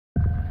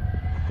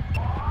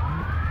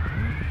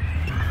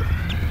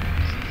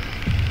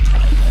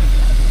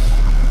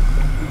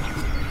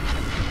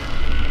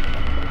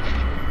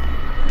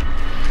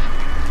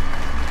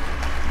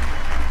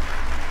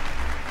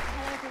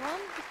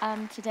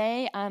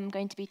Today I'm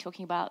going to be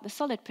talking about the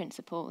solid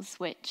principles,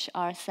 which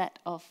are a set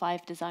of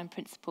 5 design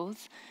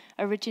principles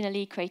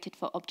originally created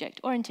for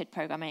object-oriented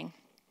programming.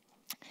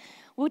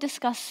 We'll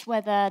discuss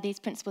whether these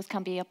principles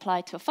can be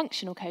applied to a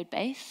functional code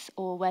base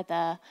or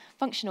whether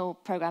functional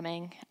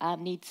programming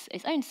needs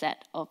its own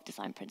set of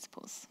design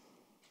principles.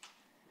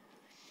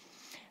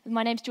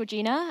 My name's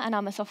Georgina, and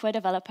I'm a software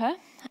developer,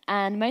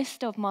 and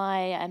most of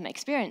my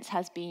experience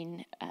has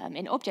been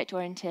in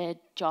object-oriented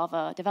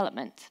Java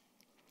development.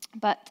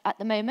 But at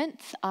the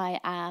moment, I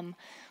am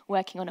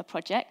working on a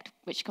project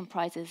which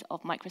comprises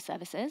of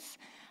microservices,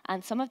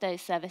 and some of those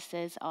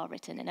services are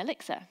written in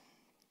Elixir.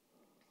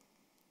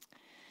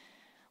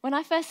 When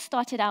I first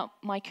started out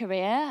my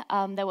career,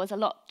 there was a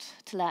lot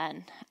to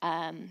learn.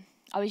 I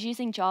was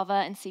using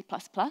Java and C++,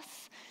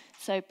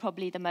 so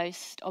probably the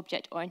most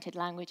object-oriented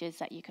languages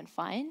that you can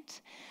find.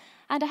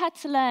 And I had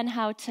to learn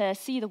how to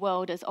see the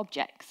world as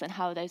objects and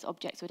how those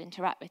objects would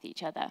interact with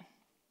each other.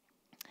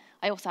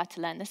 I also had to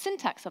learn the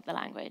syntax of the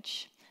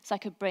language so I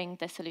could bring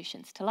the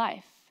solutions to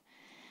life.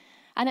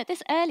 And at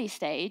this early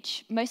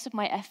stage, most of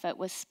my effort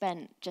was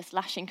spent just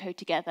lashing code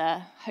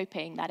together,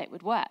 hoping that it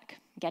would work,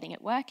 getting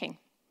it working.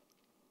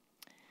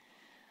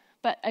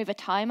 But over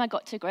time, I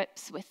got to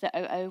grips with the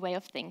OO way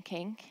of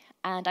thinking,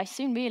 and I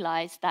soon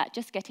realized that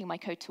just getting my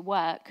code to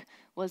work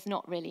was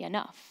not really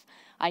enough.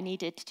 I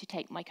needed to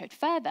take my code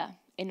further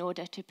in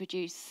order to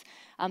produce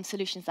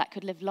solutions that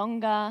could live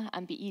longer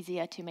and be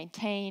easier to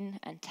maintain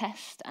and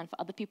test and for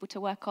other people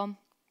to work on.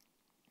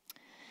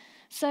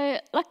 So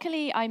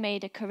luckily, I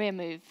made a career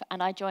move,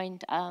 and I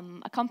joined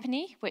a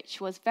company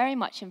which was very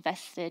much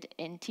invested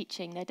in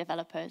teaching their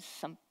developers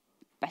some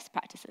best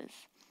practices.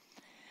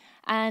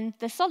 And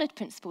the solid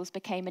principles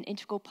became an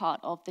integral part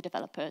of the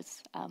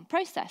developer's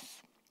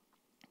process.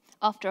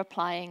 After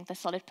applying the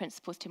solid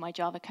principles to my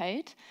Java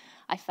code,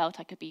 I felt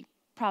I could be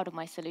proud of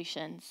my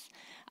solutions.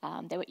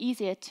 They were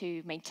easier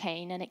to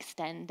maintain and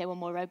extend. They were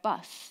more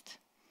robust.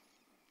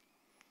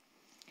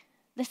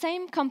 The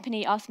same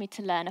company asked me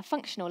to learn a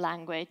functional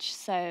language,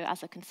 so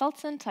as a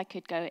consultant, I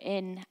could go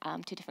in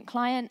to different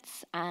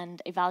clients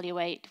and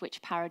evaluate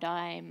which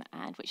paradigm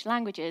and which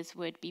languages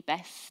would be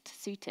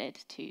best suited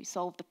to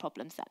solve the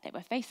problems that they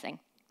were facing.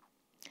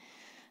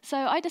 So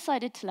I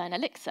decided to learn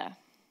Elixir.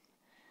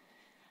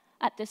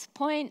 At this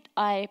point,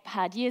 I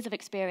had years of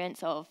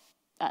experience of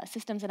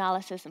systems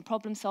analysis and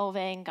problem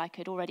solving. I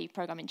could already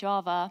program in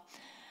Java.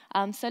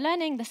 So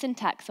learning the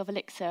syntax of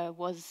Elixir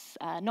was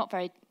not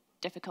very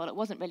difficult. It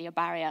wasn't really a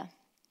barrier.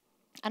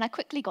 And I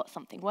quickly got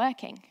something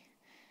working.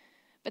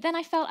 But then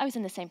I felt I was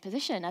in the same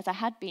position as I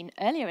had been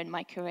earlier in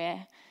my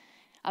career.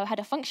 I had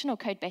a functional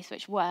code base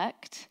which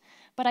worked,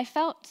 but I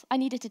felt I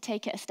needed to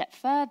take it a step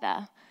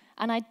further,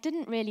 and I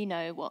didn't really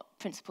know what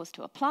principles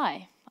to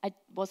apply. I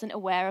wasn't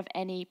aware of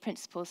any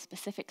principles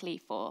specifically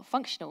for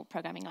functional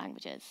programming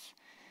languages.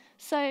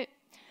 So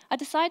I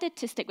decided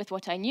to stick with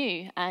what I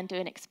knew and do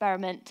an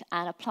experiment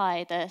and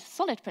apply the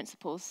solid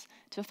principles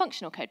to a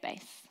functional code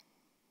base.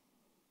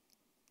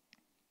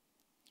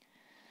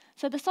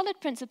 So the solid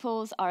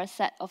principles are a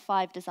set of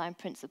 5 design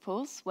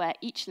principles where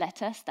each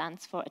letter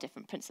stands for a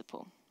different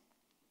principle.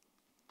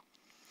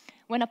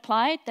 When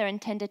applied, they're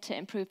intended to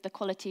improve the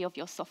quality of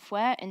your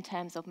software in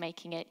terms of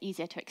making it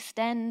easier to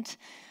extend,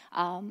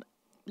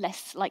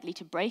 less likely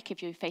to break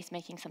if you face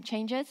making some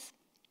changes.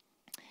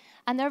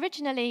 And they're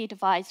originally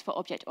devised for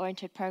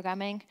object-oriented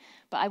programming,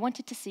 but I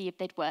wanted to see if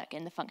they'd work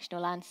in the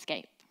functional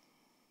landscape.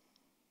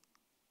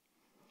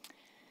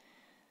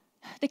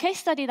 The case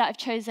study that I've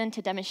chosen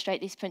to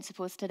demonstrate these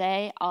principles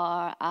today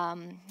are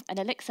an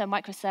Elixir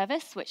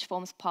microservice, which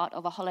forms part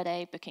of a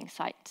holiday booking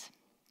site.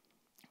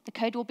 The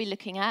code we'll be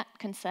looking at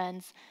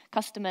concerns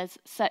customers'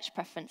 search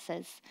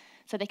preferences,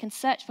 so they can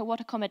search for what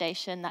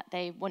accommodation that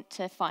they want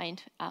to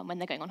find when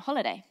they're going on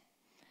holiday.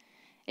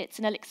 It's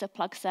an Elixir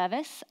plug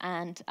service,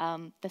 and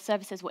the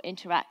services will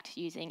interact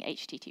using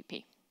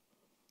HTTP.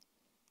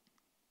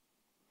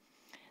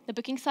 The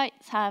booking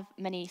sites have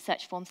many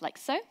search forms like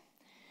so.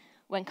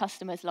 When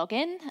customers log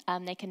in,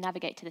 they can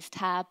navigate to this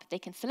tab. They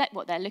can select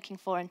what they're looking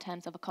for in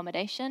terms of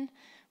accommodation,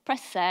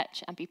 press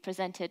search, and be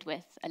presented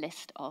with a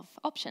list of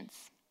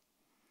options.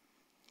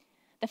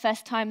 The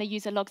first time the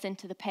user logs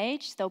into the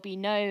page, there'll be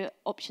no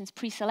options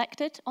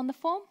pre-selected on the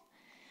form.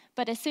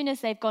 But as soon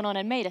as they've gone on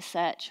and made a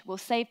search, we'll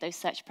save those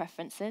search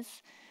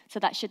preferences so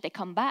that should they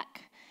come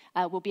back,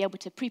 we'll be able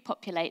to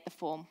pre-populate the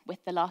form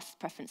with the last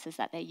preferences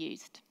that they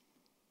used.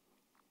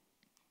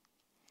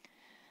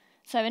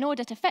 So in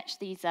order to fetch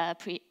these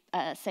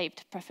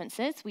saved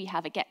preferences, we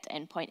have a get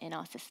endpoint in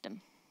our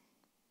system.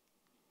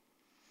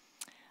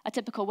 A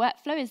typical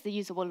workflow is the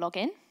user will log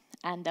in,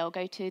 and they'll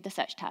go to the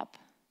search tab.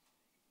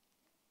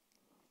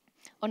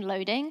 On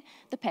loading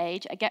the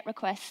page, a GET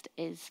request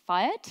is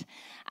fired,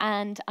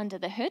 and under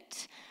the hood,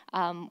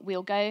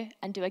 we'll go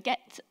and do a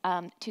GET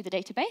to the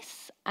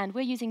database, and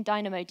we're using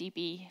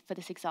DynamoDB for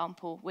this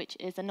example, which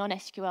is a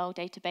non-SQL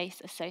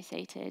database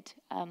associated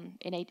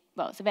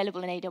it's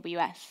available in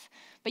AWS,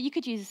 but you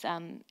could use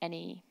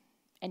any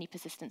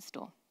persistent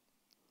store.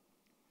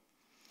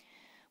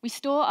 We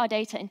store our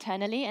data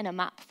internally in a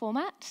map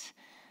format.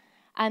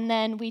 And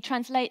then we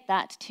translate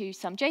that to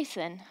some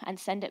JSON and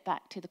send it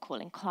back to the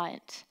calling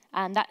client.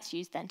 And that's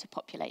used then to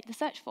populate the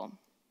search form.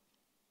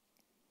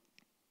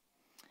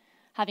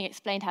 Having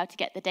explained how to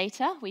get the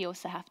data, we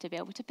also have to be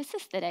able to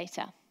persist the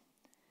data.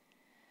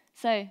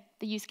 So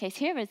the use case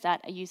here is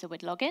that a user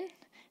would log in,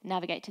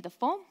 navigate to the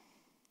form.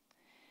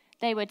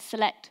 They would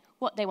select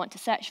what they want to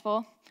search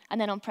for,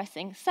 and then on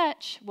pressing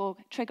search, we'll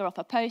trigger off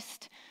a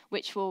post,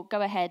 which will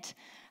go ahead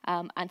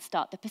and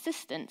start the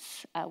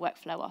persistence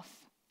workflow off.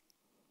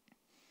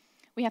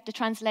 We have to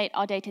translate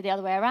our data the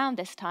other way around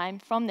this time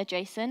from the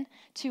JSON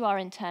to our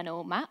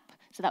internal map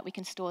so that we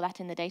can store that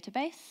in the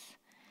database,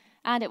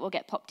 and it will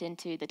get popped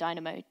into the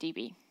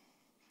DynamoDB.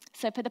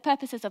 So for the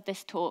purposes of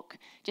this talk,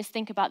 just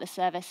think about the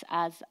service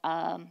as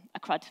a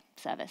CRUD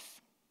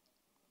service.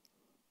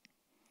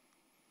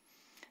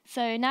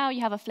 So now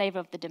you have a flavor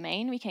of the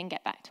domain, we can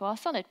get back to our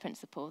solid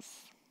principles.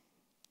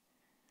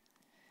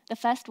 The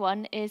first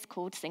one is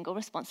called single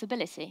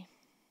responsibility.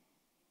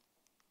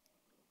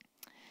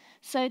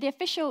 So the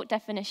official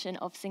definition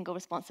of single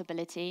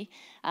responsibility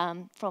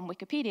from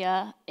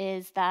Wikipedia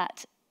is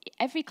that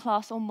every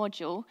class or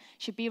module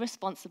should be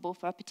responsible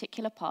for a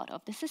particular part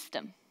of the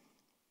system.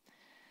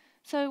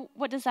 So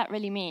what does that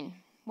really mean?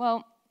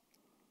 Well,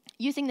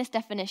 using this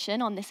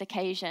definition on this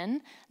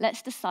occasion,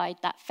 let's decide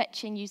that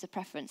fetching user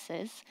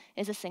preferences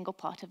is a single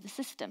part of the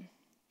system.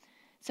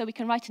 So we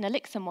can write an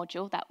Elixir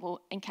module that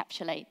will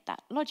encapsulate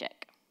that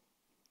logic.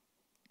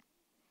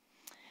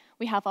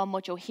 We have our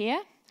module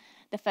here.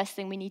 The first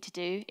thing we need to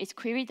do is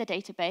query the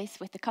database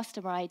with the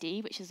customer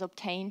ID, which is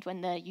obtained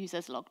when the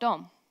user's logged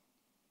on.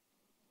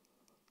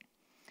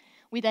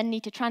 We then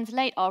need to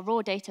translate our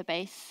raw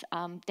database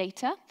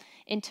data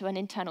into an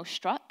internal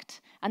struct,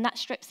 and that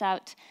strips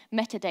out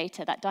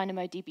metadata that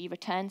DynamoDB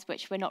returns,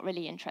 which we're not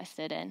really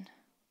interested in.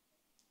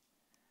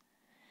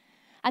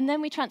 And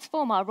then we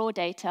transform our raw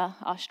data,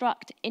 our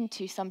struct,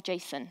 into some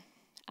JSON,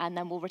 and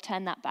then we'll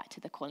return that back to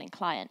the calling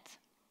client.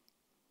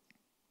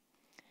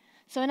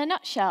 So in a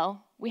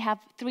nutshell, we have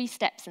 3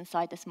 steps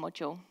inside this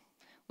module.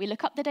 We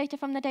look up the data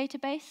from the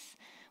database,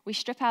 we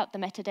strip out the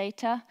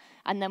metadata,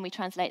 and then we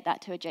translate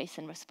that to a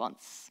JSON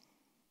response.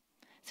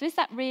 So is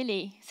that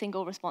really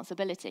single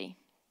responsibility?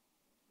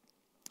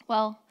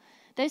 Well,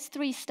 those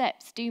 3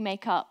 steps do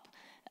make up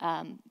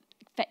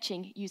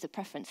fetching user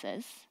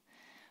preferences.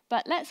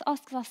 But let's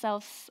ask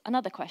ourselves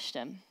another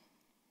question.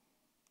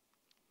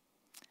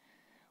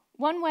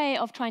 One way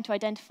of trying to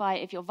identify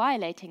if you're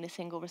violating the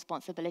single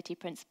responsibility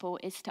principle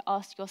is to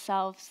ask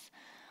yourselves,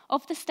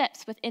 of the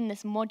steps within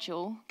this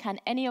module, can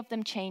any of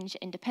them change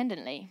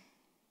independently?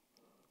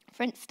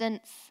 For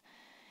instance,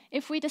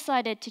 if we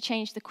decided to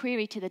change the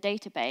query to the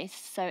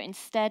database, so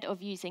instead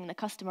of using the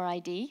customer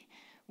ID,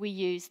 we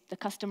used the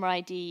customer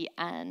ID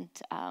and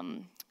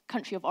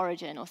country of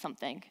origin or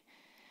something,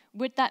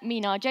 would that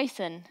mean our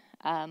JSON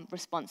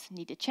response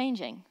needed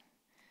changing?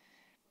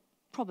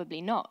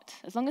 Probably not.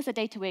 As long as the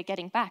data we're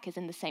getting back is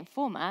in the same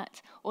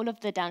format, all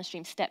of the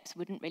downstream steps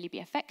wouldn't really be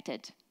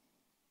affected.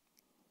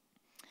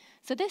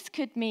 So this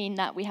could mean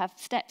that we have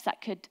steps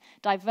that could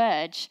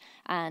diverge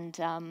and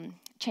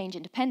change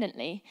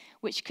independently,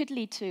 which could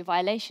lead to a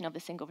violation of the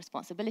single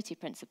responsibility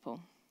principle.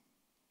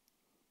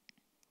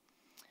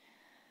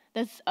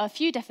 There's a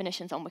few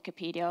definitions on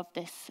Wikipedia of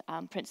this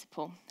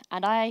principle,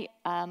 and I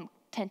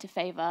tend to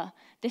favor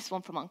this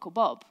one from Uncle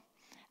Bob.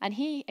 And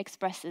he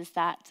expresses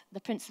that the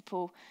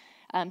principle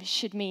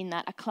should mean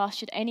that a class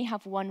should only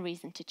have one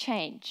reason to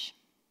change.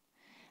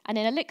 And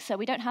in Elixir,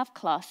 we don't have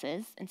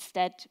classes.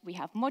 Instead, we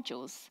have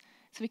modules.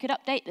 So we could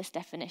update this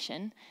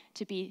definition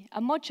to be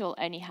a module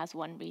only has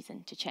one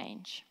reason to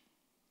change.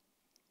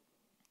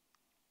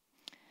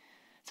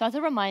 So as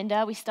a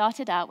reminder, we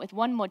started out with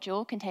one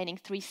module containing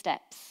 3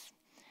 steps.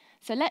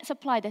 So let's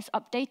apply this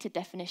updated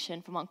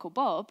definition from Uncle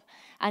Bob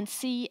and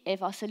see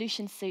if our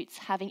solution suits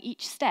having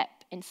each step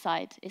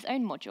inside its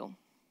own module.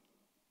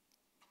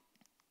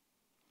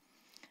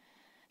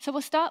 So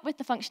we'll start with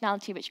the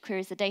functionality which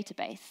queries the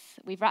database.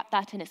 We've wrapped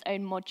that in its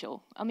own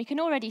module, and we can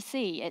already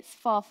see it's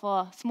far,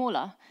 far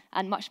smaller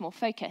and much more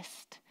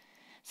focused.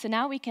 So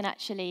now we can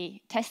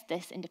actually test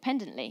this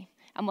independently,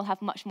 and we'll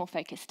have much more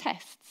focused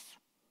tests.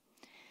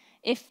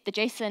 If the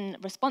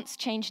JSON response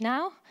changed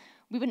now,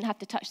 we wouldn't have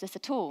to touch this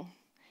at all.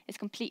 It's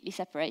completely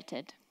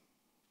separated.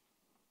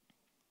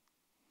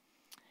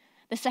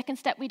 The second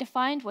step we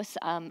defined was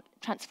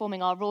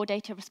transforming our raw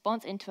data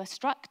response into a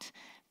struct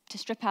to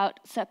strip out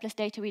surplus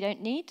data we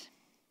don't need.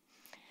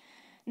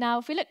 Now,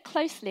 if we look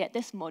closely at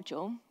this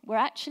module, we're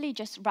actually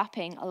just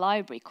wrapping a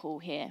library call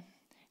here.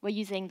 We're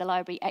using the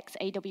library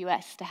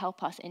xAWS to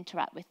help us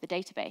interact with the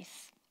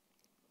database.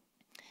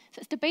 So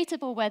it's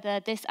debatable whether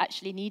this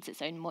actually needs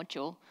its own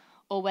module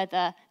or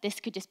whether this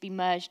could just be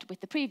merged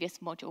with the previous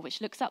module,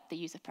 which looks up the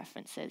user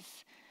preferences,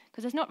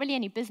 because there's not really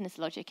any business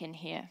logic in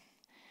here.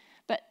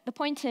 But the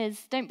point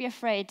is, don't be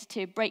afraid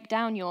to break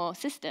down your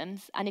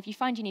systems, and if you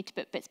find you need to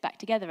put bits back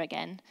together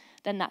again,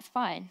 then that's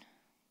fine.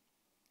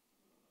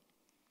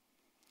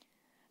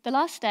 The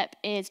last step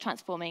is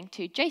transforming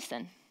to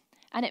JSON,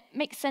 and it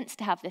makes sense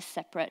to have this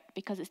separate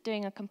because it's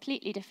doing a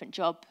completely different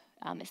job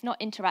It's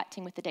not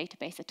interacting with the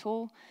database at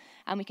all,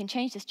 and we can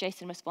change this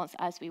JSON response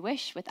as we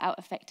wish without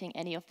affecting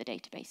any of the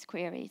database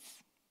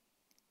queries.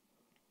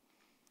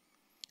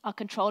 Our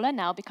controller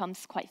now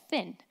becomes quite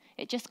thin.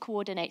 It just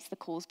coordinates the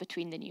calls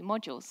between the new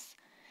modules,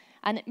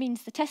 and it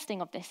means the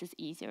testing of this is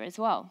easier as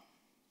well.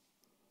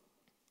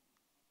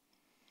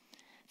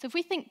 So if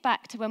we think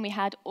back to when we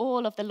had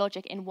all of the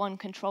logic in one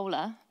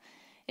controller,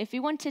 if we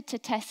wanted to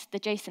test the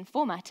JSON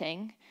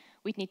formatting,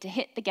 we'd need to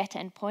hit the get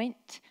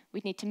endpoint,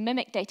 we'd need to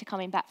mimic data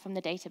coming back from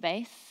the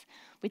database,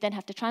 we'd then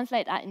have to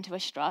translate that into a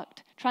struct,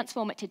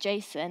 transform it to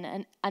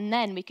JSON, and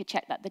then we could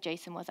check that the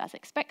JSON was as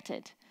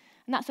expected.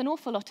 And that's an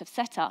awful lot of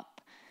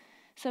setup.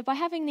 So by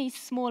having these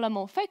smaller,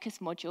 more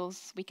focused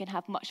modules, we can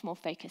have much more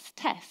focused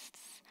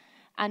tests.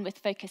 And with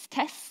focused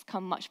tests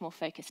come much more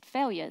focused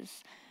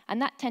failures,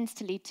 and that tends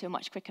to lead to a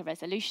much quicker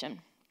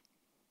resolution.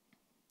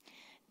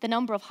 The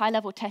number of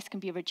high-level tests can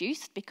be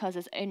reduced because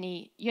you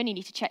only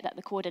need to check that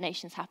the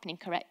coordination is happening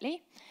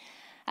correctly.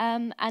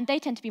 And they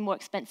tend to be more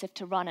expensive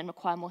to run and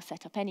require more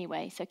setup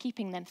anyway, so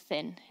keeping them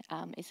thin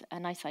is a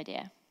nice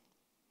idea.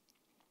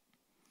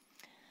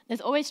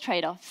 There's always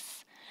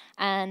trade-offs,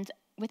 and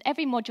with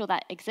every module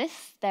that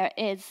exists, there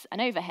is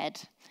an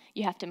overhead.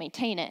 You have to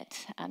maintain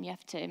it, you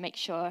have to make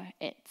sure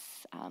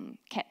it's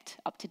kept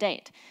up to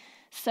date.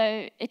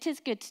 So it is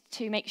good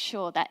to make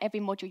sure that every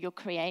module you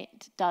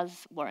create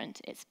does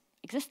warrant its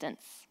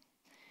existence.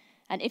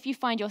 And if you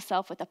find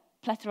yourself with a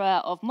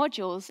plethora of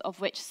modules of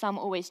which some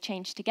always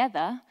change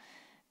together,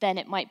 then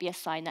it might be a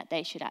sign that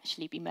they should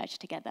actually be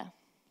merged together.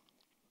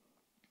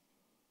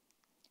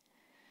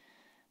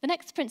 The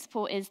next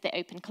principle is the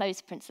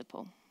open-close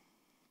principle.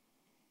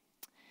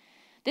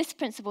 This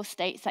principle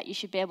states that you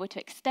should be able to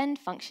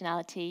extend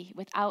functionality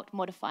without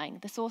modifying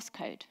the source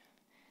code.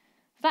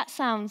 That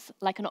sounds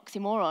like an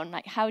oxymoron,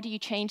 like how do you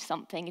change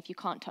something if you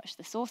can't touch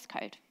the source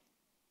code?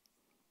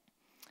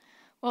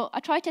 Well, I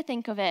try to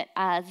think of it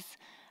as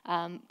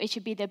it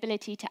should be the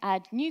ability to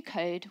add new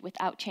code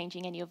without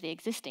changing any of the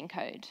existing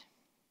code.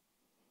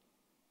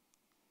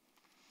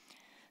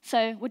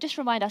 So we'll just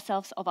remind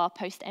ourselves of our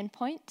post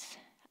endpoint.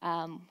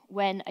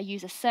 When a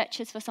user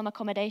searches for some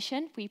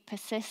accommodation, we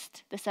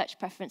persist the search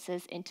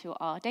preferences into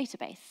our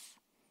database.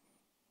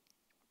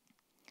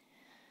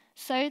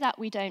 So that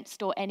we don't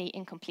store any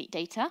incomplete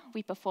data,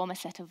 we perform a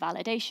set of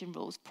validation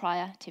rules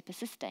prior to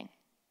persisting.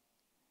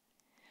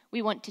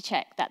 We want to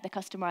check that the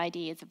customer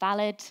ID is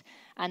valid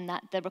and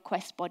that the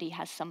request body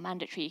has some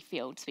mandatory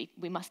fields.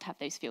 We must have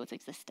those fields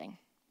existing.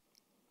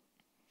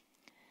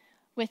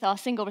 With our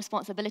single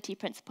responsibility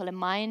principle in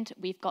mind,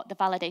 we've got the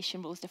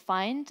validation rules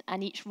defined,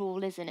 and each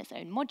rule is in its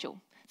own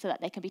module so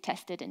that they can be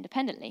tested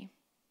independently.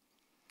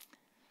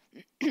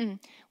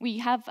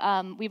 We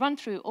run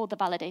through all the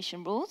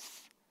validation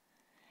rules,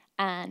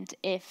 and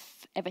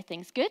if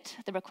everything's good,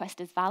 the request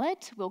is valid,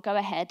 we'll go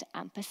ahead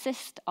and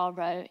persist our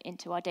row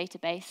into our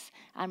database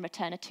and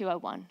return a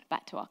 201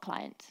 back to our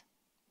client.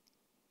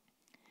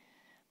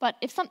 But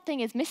if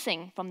something is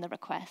missing from the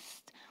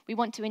request, we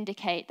want to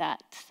indicate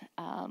that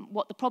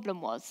what the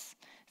problem was.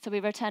 So we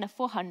return a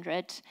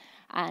 400,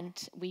 and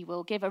we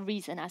will give a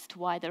reason as to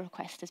why the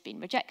request has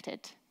been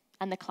rejected,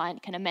 and the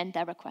client can amend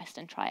their request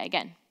and try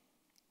again.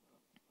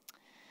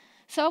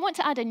 So I want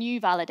to add a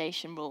new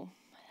validation rule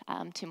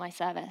to my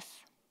service.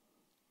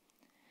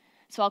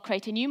 So I'll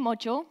create a new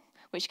module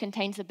which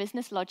contains the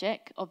business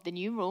logic of the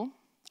new rule,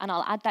 and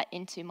I'll add that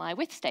into my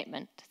with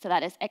statement so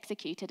that it's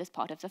executed as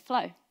part of the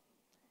flow.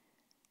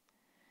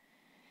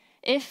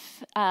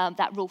 If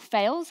that rule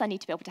fails, I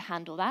need to be able to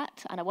handle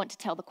that, and I want to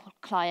tell the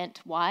client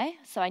why,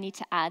 so I need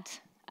to add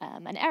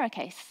an error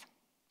case.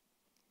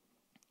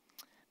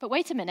 But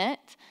wait a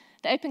minute,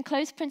 the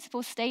open-close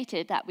principle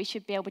stated that we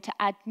should be able to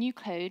add new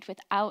code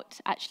without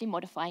actually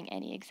modifying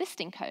any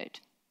existing code.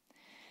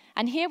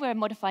 And here we're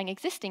modifying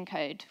existing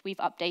code. We've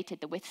updated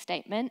the with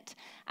statement,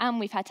 and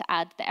we've had to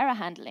add the error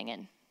handling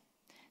in.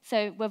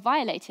 So we're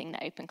violating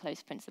the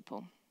open-close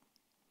principle.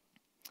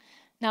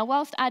 Now,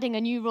 whilst adding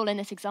a new rule in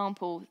this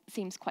example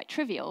seems quite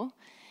trivial,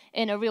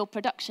 in a real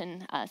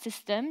production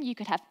system, you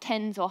could have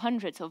tens or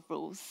hundreds of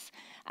rules,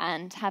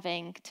 and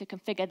having to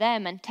configure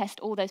them and test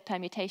all those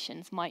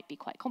permutations might be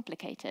quite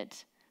complicated.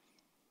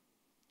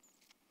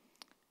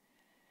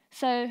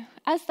 So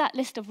as that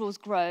list of rules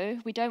grow,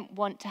 we don't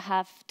want to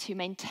have to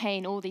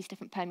maintain all these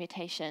different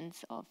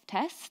permutations of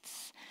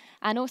tests.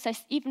 And also,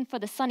 even for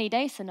the sunny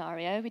day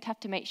scenario, we'd have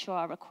to make sure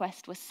our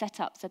request was set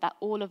up so that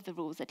all of the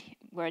rules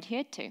were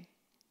adhered to.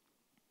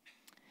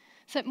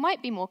 So it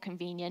might be more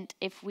convenient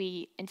if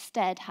we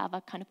instead have a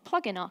kind of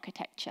plug-in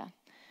architecture.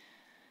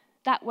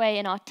 That way,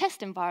 in our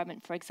test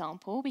environment, for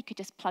example, we could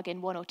just plug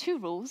in 1 or 2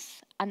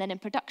 rules, and then in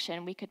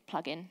production, we could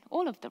plug in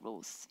all of the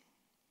rules.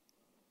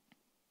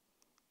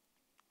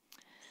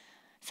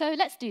 So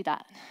let's do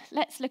that.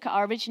 Let's look at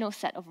our original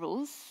set of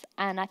rules,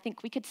 and I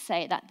think we could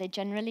say that they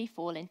generally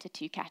fall into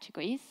 2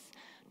 categories,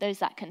 those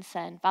that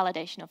concern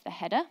validation of the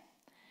header,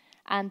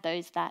 and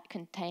those that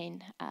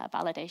contain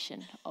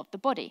validation of the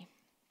body.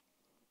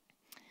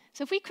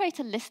 So if we create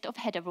a list of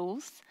header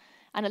rules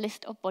and a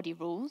list of body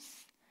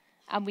rules,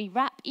 and we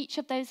wrap each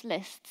of those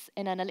lists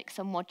in an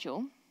Elixir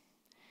module,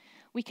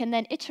 we can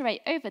then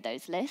iterate over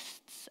those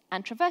lists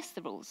and traverse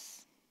the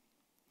rules.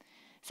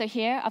 So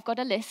here I've got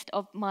a list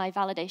of my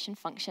validation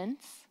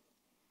functions.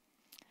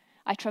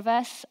 I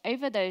traverse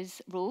over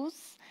those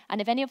rules, and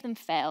if any of them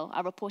fail,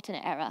 I report an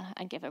error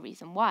and give a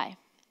reason why.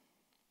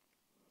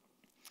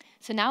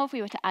 So now if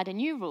we were to add a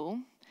new rule,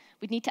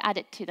 we'd need to add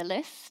it to the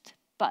list,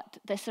 but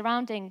the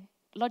surrounding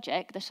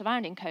logic, the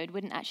surrounding code,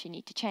 wouldn't actually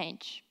need to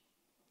change.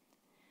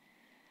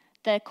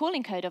 The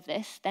calling code of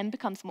this then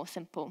becomes more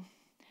simple,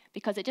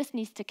 because it just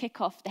needs to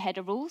kick off the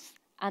header rules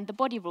and the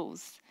body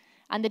rules,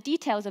 and the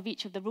details of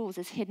each of the rules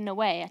is hidden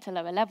away at a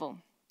lower level.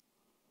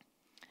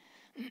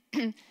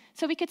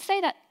 So we could say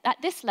that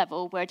at this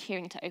level, we're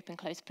adhering to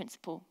open-close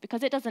principle,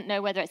 because it doesn't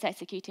know whether it's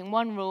executing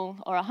 1 rule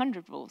or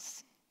 100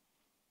 rules.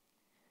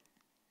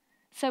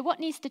 So what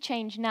needs to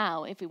change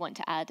now if we want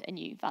to add a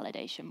new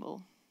validation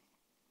rule?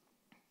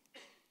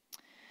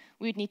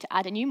 We would need to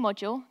add a new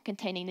module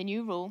containing the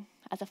new rule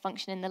as a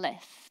function in the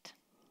list.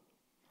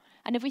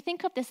 And if we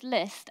think of this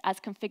list as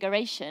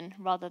configuration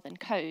rather than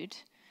code,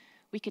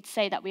 we could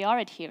say that we are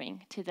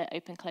adhering to the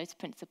open-close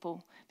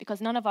principle,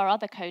 because none of our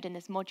other code in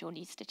this module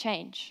needs to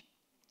change.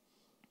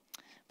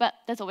 But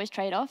there's always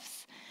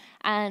trade-offs,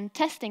 and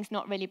testing's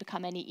not really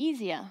become any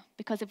easier,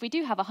 because if we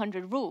do have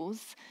 100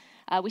 rules,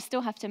 we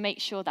still have to make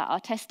sure that our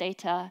test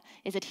data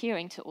is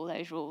adhering to all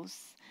those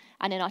rules.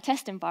 And in our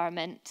test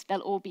environment,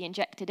 they'll all be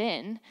injected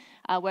in,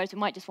 whereas we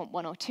might just want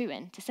 1 or 2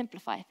 in to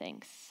simplify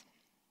things.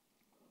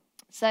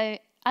 So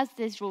as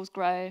these rules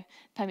grow,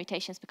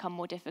 permutations become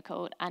more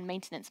difficult, and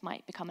maintenance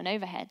might become an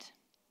overhead.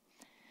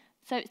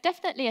 So it's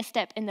definitely a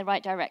step in the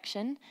right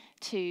direction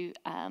to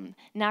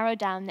narrow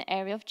down the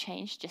area of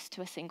change just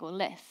to a single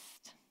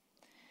list.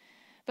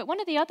 But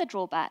one of the other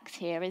drawbacks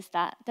here is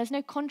that there's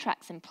no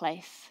contracts in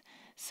place.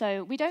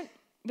 So we don't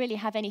really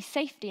have any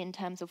safety in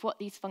terms of what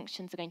these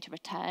functions are going to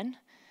return.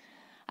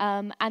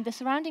 And the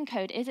surrounding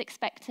code is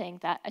expecting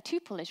that a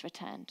tuple is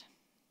returned.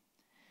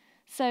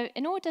 So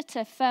in order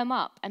to firm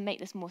up and make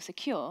this more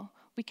secure,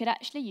 we could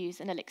actually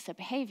use an Elixir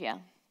behavior.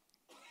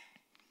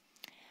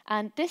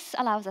 And this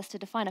allows us to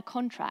define a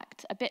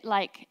contract, a bit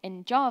like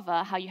in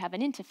Java, how you have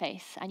an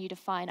interface and you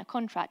define a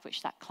contract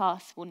which that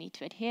class will need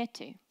to adhere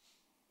to.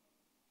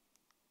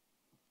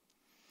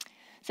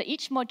 So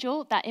each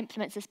module that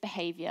implements this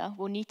behavior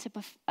will need to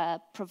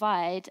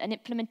provide an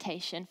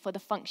implementation for the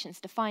functions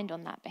defined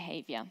on that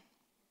behavior.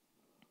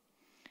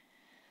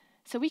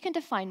 So we can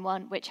define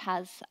one which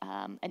has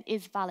an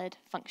isValid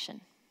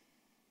function.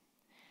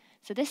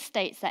 So this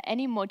states that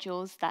any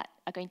modules that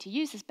are going to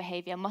use this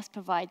behavior must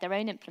provide their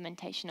own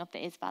implementation of the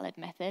isValid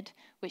method,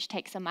 which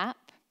takes a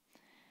map.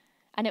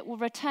 And it will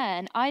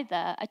return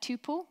either a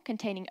tuple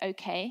containing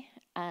OK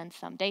and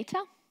some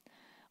data,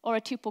 or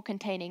a tuple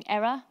containing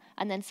error,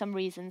 and then some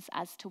reasons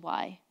as to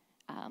why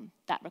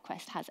that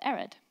request has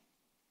errored.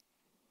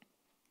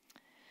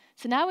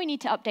 So now we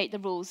need to update the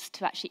rules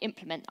to actually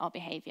implement our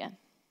behavior.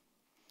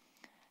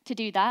 To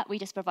do that, we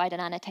just provide an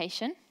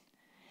annotation,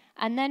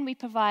 and then we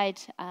provide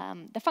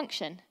the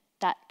function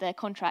that the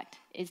contract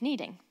is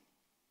needing.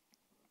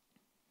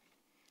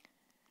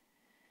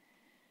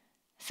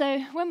 So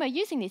when we're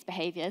using these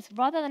behaviors,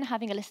 rather than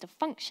having a list of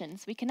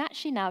functions, we can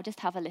actually now just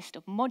have a list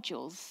of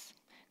modules,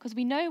 because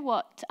we know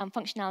what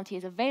functionality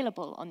is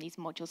available on these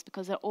modules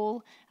because they're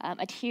all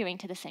adhering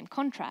to the same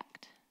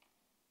contract.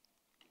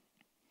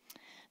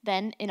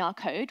 Then in our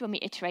code, when we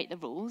iterate the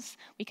rules,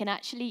 we can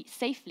actually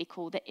safely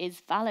call the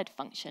isValid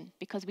function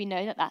because we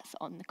know that that's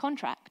on the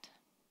contract.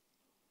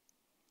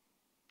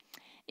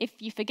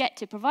 If you forget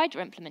to provide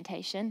your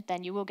implementation,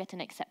 then you will get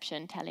an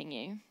exception telling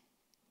you.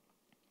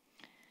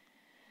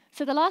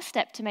 So the last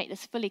step to make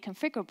this fully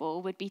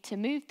configurable would be to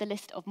move the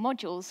list of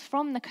modules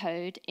from the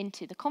code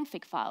into the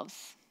config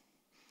files.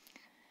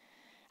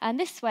 And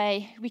this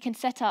way, we can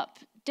set up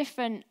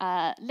different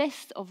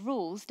lists of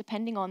rules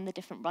depending on the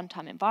different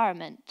runtime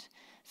environment.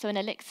 So in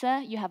Elixir,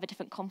 you have a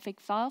different config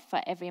file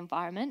for every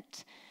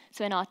environment.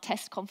 So in our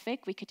test config,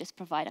 we could just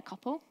provide a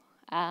couple,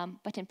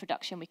 but in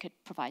production, we could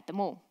provide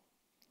them all.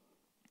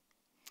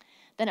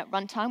 Then at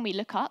runtime, we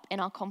look up in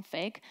our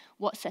config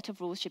what set of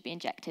rules should be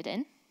injected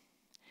in.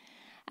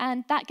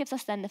 And that gives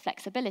us then the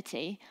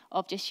flexibility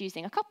of just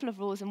using a couple of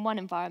rules in one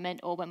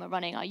environment or when we're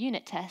running our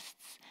unit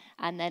tests,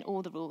 and then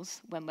all the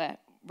rules when we're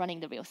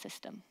running the real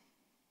system.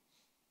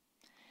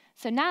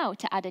 So now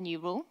to add a new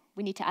rule,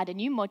 we need to add a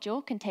new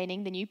module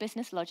containing the new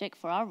business logic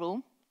for our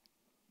rule.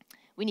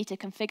 We need to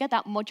configure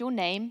that module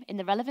name in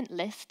the relevant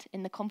list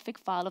in the config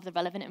file of the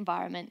relevant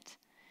environment.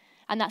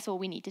 And that's all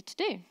we needed to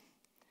do.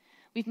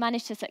 We've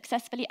managed to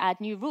successfully add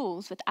new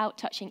rules without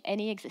touching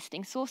any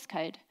existing source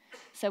code.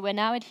 So we're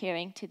now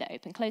adhering to the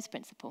open-close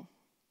principle.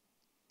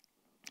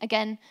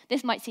 Again,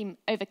 this might seem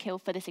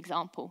overkill for this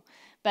example,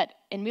 but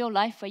in real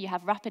life where you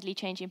have rapidly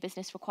changing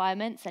business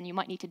requirements and you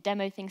might need to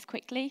demo things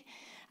quickly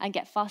and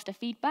get faster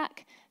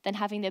feedback, then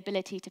having the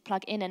ability to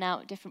plug in and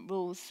out different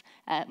rules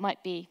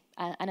might be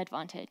an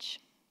advantage.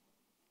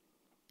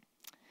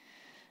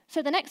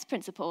 So the next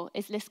principle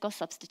is list cost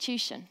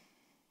substitution.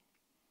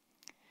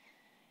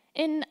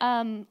 In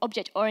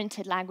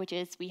object-oriented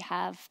languages, we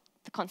have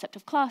the concept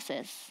of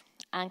classes,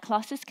 and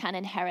classes can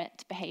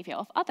inherit behavior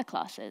of other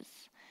classes.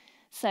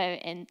 So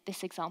in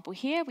this example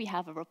here, we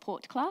have a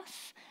report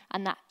class,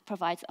 and that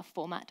provides a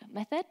format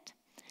method.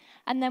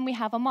 And then we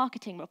have a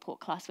marketing report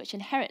class, which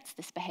inherits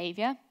this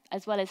behavior,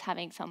 as well as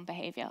having some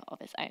behavior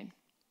of its own.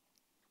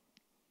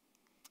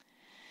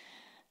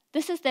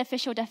 This is the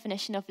official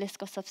definition of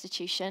Liscott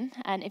substitution,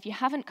 and if you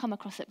haven't come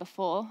across it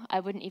before, I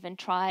wouldn't even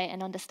try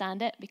and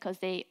understand it, because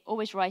they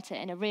always write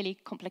it in a really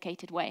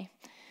complicated way.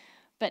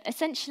 But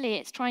essentially,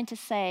 it's trying to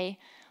say,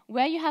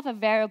 where you have a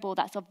variable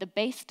that's of the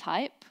base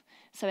type,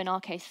 so in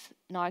our case,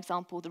 in our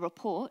example, the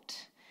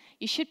report,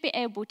 you should be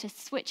able to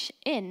switch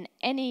in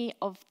any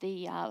of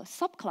the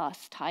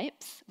subclass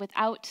types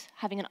without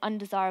having an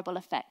undesirable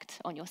effect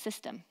on your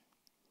system.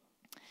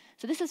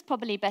 So this is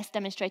probably best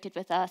demonstrated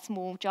with a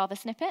small Java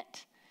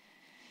snippet.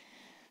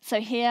 So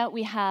here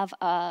we have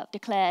a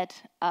declared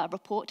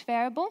report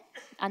variable,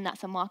 and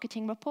that's a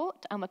marketing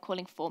report, and we're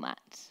calling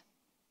format.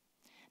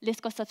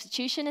 Liscott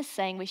substitution is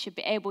saying we should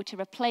be able to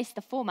replace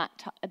the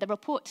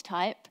report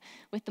type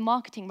with the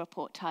marketing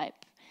report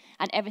type,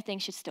 and everything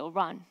should still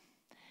run.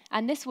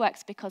 And this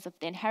works because of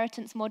the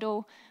inheritance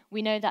model.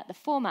 We know that the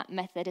format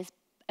method is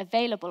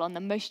available on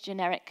the most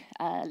generic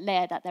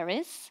layer that there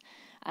is,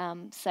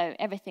 so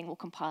everything will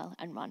compile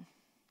and run.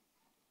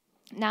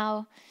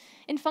 Now,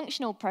 in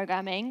functional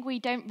programming, we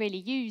don't really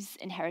use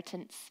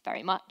inheritance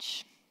very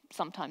much,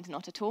 sometimes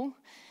not at all.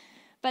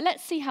 But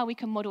let's see how we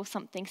can model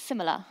something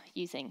similar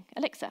using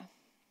Elixir.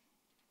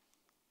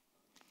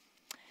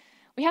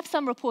 We have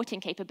some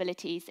reporting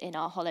capabilities in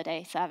our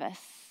holiday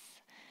service.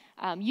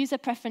 User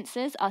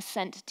preferences are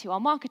sent to our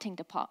marketing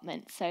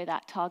department so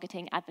that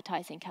targeting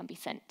advertising can be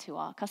sent to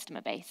our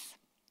customer base.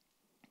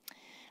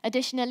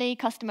 Additionally,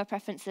 customer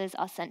preferences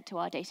are sent to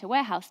our data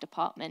warehouse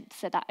department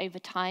so that over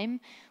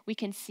time we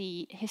can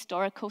see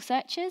historical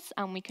searches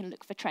and we can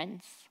look for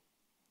trends.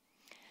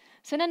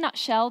 So in a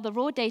nutshell, the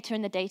raw data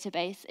in the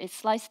database is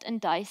sliced and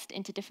diced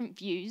into different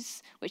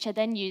views, which are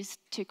then used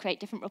to create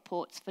different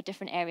reports for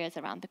different areas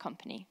around the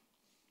company.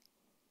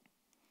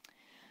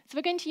 So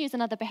we're going to use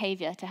another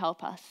behavior to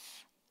help us.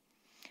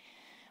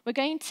 We're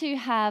going to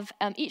have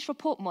each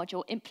report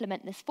module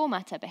implement this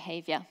formatter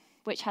behavior,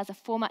 which has a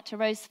format to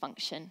rows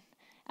function.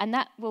 And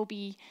that will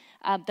be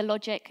the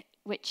logic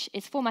which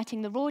is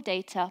formatting the raw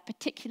data,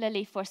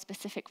 particularly for a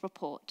specific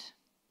report.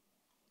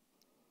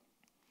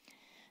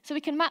 So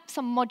we can map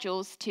some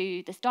modules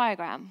to this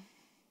diagram.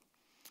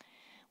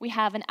 We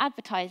have an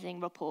advertising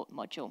report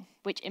module,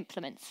 which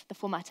implements the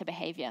formatter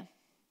behavior.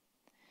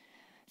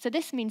 So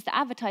this means the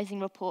advertising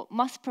report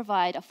must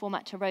provide a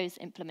format to rows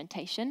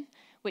implementation,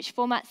 which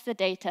formats the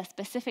data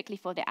specifically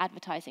for the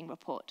advertising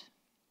report.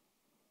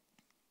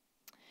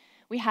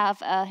 We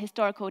have a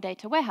historical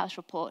data warehouse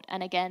report,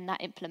 and again,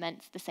 that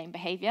implements the same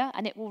behavior,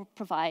 and it will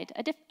provide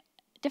a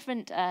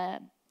different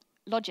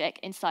logic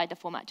inside the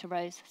format to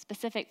rows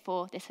specific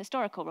for this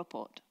historical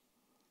report.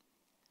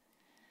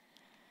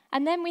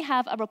 And then we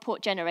have a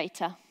report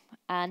generator,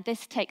 and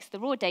this takes the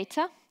raw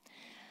data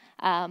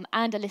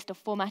and a list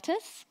of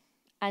formatters,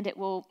 and it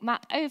will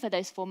map over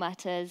those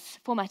formatters,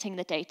 formatting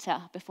the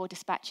data before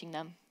dispatching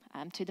them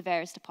to the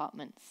various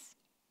departments.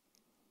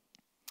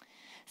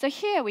 So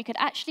here we could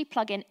actually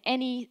plug in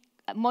any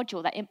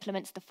module that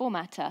implements the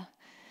formatter,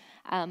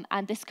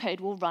 and this code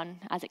will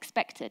run as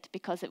expected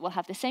because it will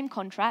have the same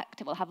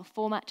contract, it will have a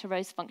format to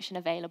rows function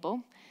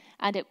available,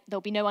 and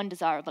there'll be no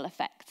undesirable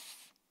effects.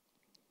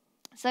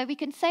 So we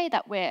can say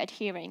that we're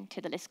adhering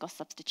to the Liscott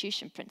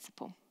substitution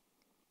principle.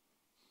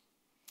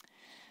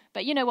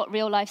 But you know what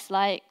real life's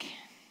like.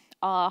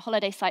 Our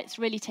holiday site's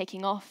really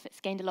taking off,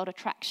 it's gained a lot of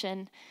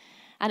traction,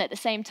 and at the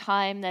same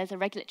time there's a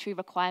regulatory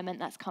requirement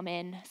that's come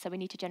in, so we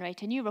need to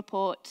generate a new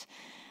report,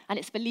 and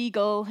it's for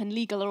legal, and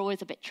legal are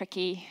always a bit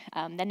tricky.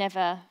 They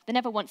never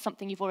want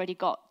something you've already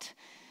got.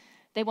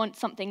 They want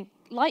something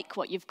like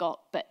what you've got,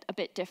 but a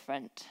bit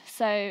different.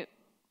 So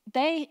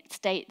they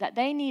state that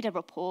they need a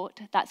report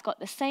that's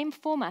got the same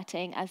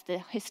formatting as the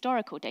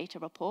historical data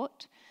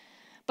report,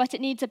 but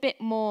it needs a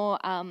bit more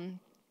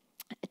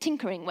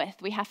tinkering with.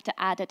 We have to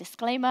add a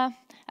disclaimer,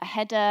 a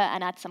header,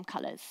 and add some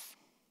colors.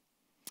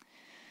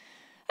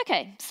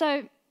 Okay,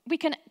 so we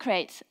can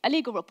create a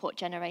legal report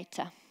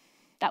generator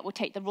that will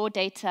take the raw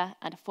data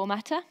and a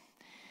formatter.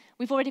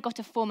 We've already got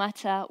a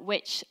formatter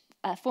which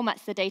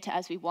formats the data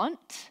as we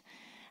want,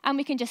 and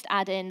we can just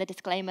add in the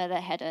disclaimer,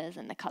 the headers,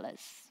 and the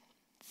colors.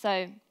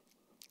 So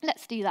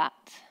let's do that.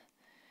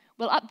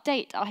 We'll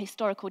update our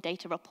historical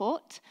data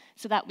report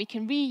so that we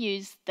can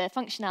reuse the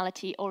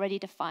functionality already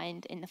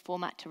defined in the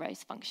format to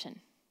rows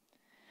function.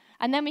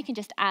 And then we can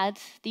just add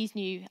these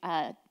new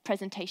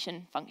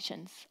presentation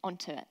functions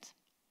onto it.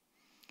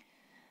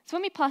 So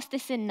when we pass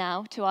this in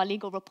now to our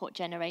legal report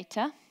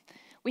generator,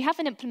 we have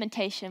an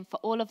implementation for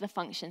all of the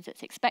functions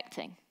it's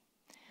expecting.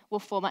 We'll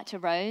format to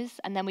rows,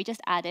 and then we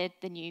just added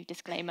the new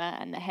disclaimer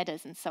and the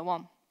headers and so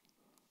on.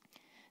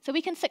 So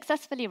we can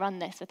successfully run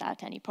this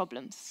without any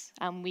problems,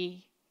 and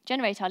we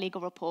generate our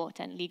legal report,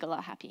 and legal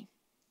are happy.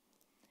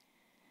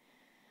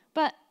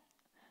 But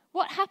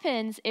What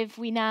happens if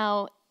we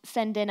now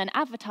send in an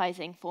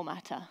advertising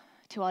formatter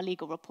to our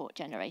legal report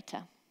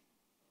generator?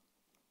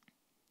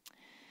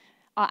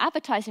 Our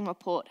advertising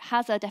report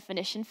has a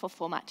definition for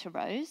format to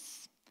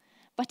rows,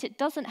 but it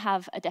doesn't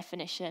have a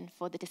definition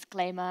for the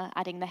disclaimer,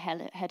 adding the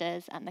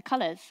headers and the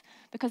colors,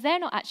 because they're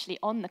not actually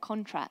on the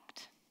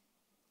contract.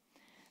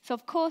 So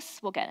of course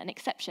we'll get an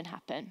exception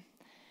happen.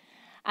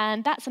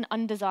 And that's an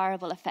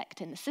undesirable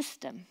effect in the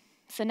system.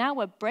 So now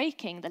we're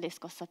breaking the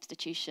list-cost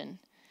substitution,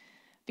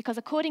 because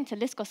according to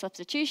list-cost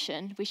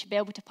substitution, we should be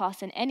able to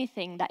pass in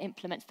anything that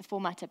implements the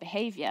formatter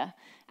behavior,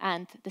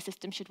 and the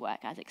system should work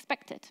as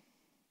expected.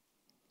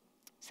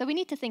 So we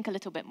need to think a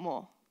little bit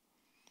more.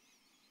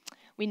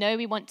 We know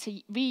we want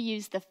to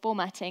reuse the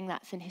formatting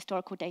that's in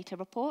historical data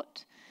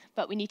report,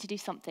 but we need to do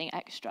something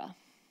extra.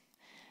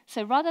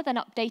 So rather than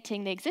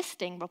updating the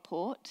existing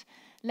report,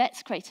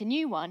 let's create a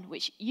new one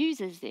which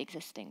uses the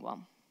existing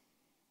one.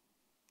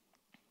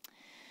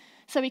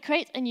 So we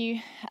create a new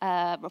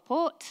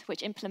report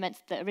which implements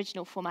the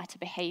original formatter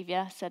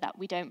behavior so that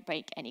we don't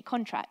break any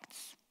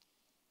contracts.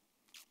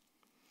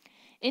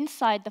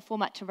 Inside the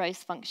format to rows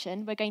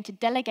function, we're going to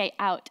delegate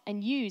out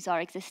and use our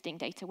existing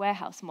data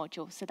warehouse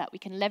module so that we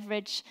can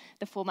leverage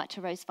the format to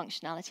rows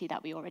functionality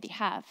that we already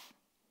have.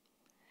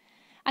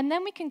 And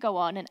then we can go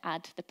on and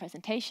add the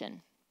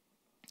presentation.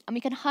 And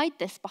we can hide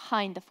this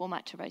behind the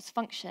format to rows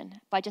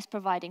function by just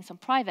providing some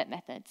private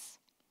methods.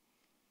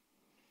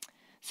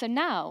 So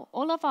now,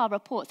 all of our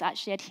reports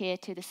actually adhere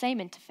to the same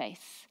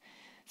interface.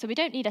 So we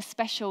don't need a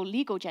special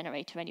legal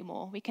generator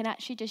anymore. We can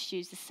actually just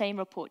use the same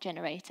report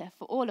generator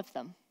for all of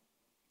them.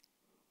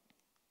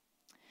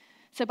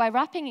 So by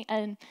wrapping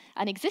an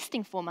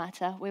existing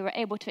formatter, we were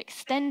able to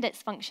extend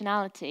its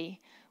functionality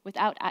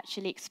without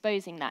actually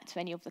exposing that to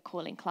any of the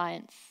calling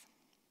clients.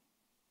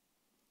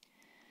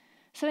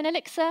 So in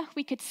Elixir,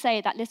 we could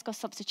say that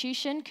list-cost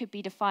substitution could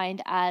be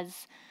defined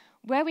as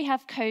where we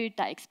have code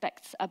that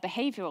expects a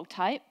behavioral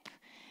type,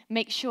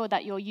 make sure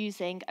that you're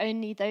using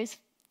only those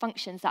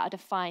functions that are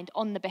defined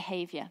on the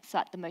behavior, so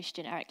at the most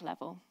generic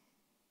level.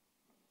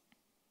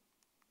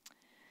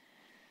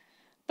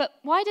 But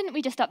why didn't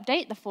we just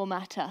update the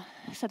formatter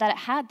so that it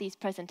had these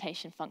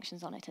presentation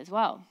functions on it as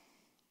well?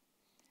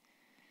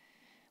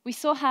 We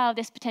saw how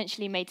this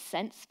potentially made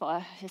sense for a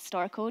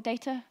historical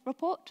data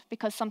report,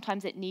 because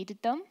sometimes it needed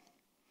them.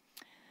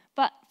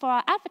 But for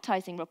our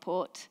advertising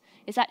report,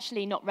 it's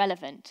actually not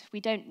relevant. We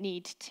don't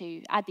need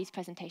to add these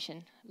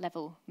presentation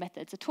level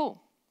methods at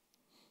all.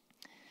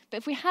 But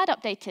if we had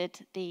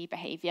updated the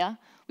behavior,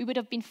 we would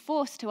have been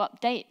forced to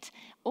update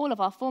all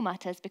of our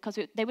formatters because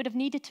they would have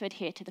needed to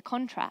adhere to the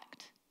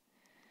contract.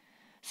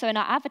 So in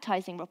our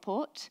advertising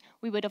report,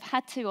 we would have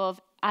had to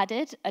have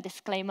added a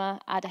disclaimer,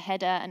 add a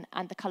header,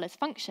 and the colors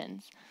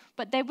functions,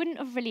 but they wouldn't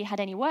have really had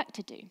any work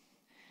to do.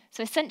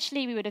 So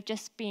essentially, we would have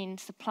just been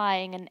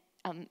supplying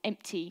an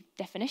empty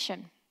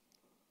definition.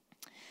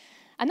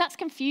 And that's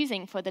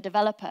confusing for the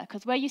developer,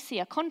 because where you see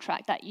a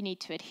contract that you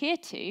need to adhere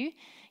to,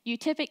 you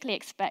typically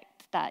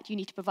expect that you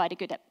need to provide a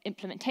good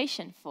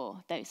implementation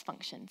for those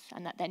functions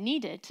and that they're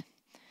needed.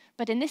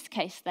 But in this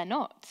case, they're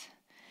not.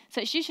 So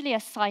it's usually a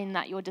sign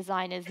that your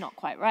design is not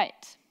quite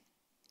right.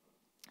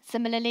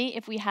 Similarly,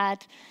 if we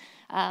had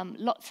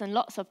lots and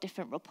lots of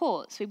different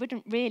reports, we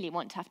wouldn't really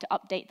want to have to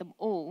update them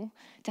all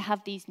to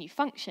have these new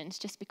functions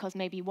just because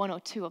maybe one or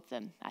two of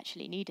them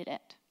actually needed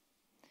it.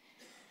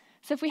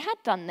 So if we had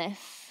done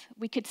this,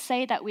 we could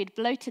say that we'd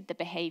bloated the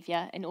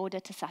behavior in order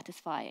to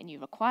satisfy a new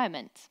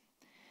requirement.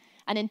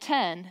 And in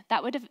turn,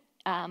 that would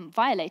have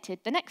violated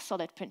the next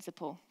solid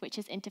principle, which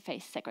is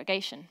interface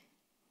segregation.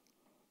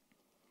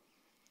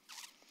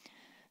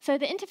 So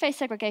the interface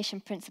segregation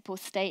principle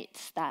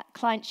states that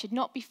clients should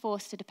not be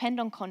forced to depend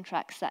on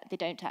contracts that they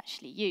don't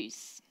actually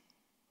use.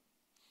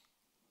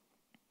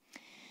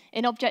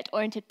 In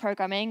object-oriented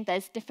programming,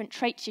 there's different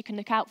traits you can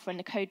look out for in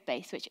the code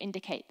base which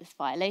indicate this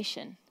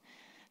violation.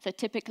 So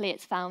typically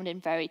it's found in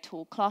very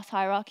tall class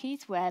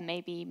hierarchies where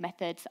maybe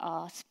methods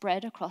are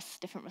spread across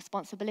different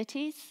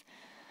responsibilities,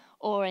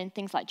 or in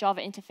things like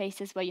Java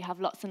interfaces where you have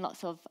lots and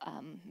lots of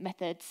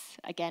methods,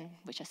 again,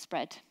 which are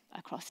spread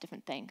across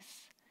different things.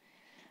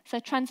 So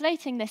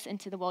translating this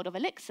into the world of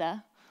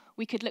Elixir,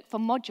 we could look for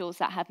modules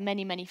that have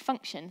many, many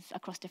functions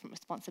across different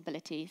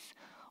responsibilities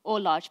or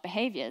large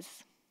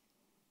behaviors.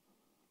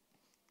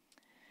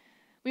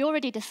 We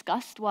already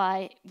discussed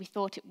why we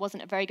thought it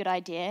wasn't a very good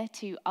idea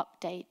to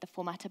update the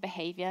formatter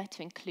behavior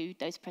to include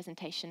those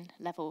presentation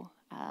level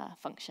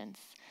functions.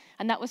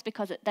 And that was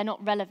because they're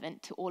not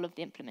relevant to all of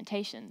the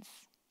implementations.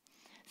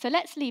 So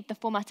let's leave the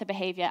formatter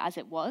behavior as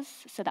it was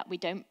so that we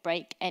don't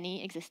break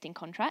any existing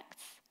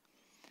contracts.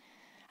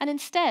 And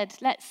instead,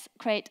 let's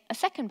create a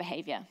second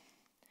behavior,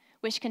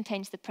 which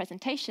contains the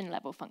presentation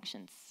level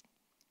functions.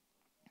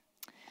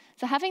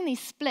 So having these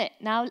split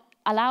now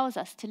allows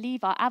us to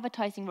leave our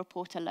advertising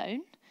report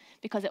alone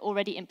because it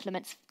already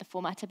implements the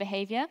formatter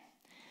behavior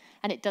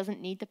and it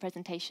doesn't need the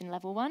presentation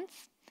level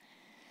ones.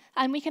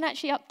 And we can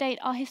actually update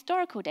our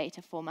historical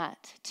data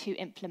format to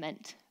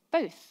implement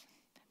both,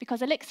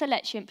 because Elixir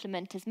lets you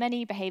implement as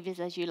many behaviors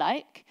as you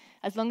like,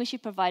 as long as you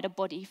provide a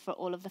body for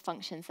all of the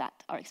functions that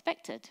are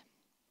expected.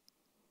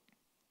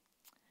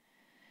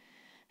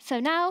 So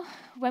now,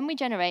 when we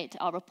generate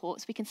our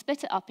reports, we can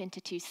split it up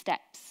into 2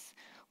 steps.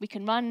 We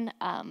can run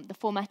the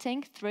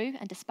formatting through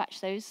and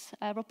dispatch those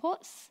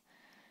reports.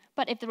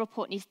 But if the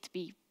report needs to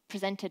be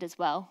presented as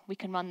well, we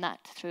can run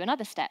that through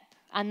another step.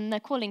 And the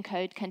calling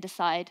code can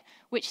decide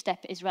which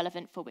step is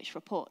relevant for which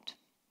report.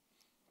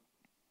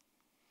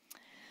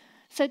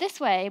 So this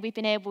way, we've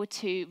been able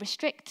to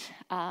restrict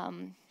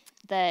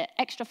the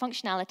extra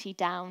functionality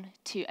down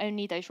to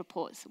only those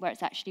reports where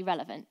it's actually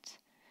relevant.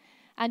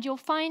 And you'll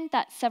find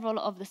that several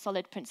of the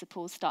solid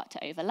principles start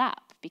to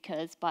overlap,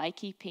 because by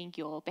keeping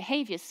your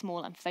behaviors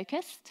small and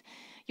focused,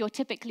 you're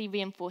typically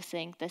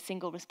reinforcing the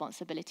single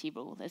responsibility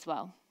rule as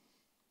well.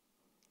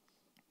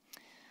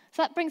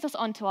 So that brings us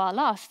on to our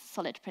last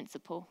solid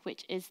principle,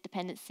 which is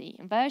dependency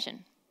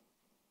inversion.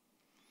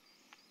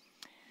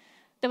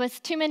 There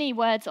was too many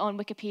words on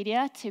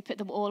Wikipedia to put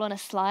them all on a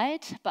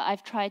slide, but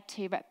I've tried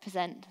to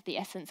represent the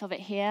essence of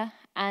it here.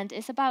 And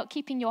it's about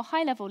keeping your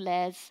high-level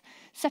layers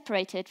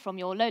separated from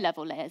your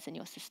low-level layers in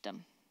your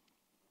system.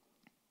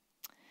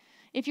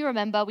 If you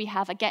remember, we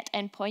have a get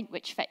endpoint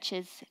which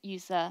fetches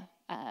user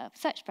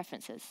search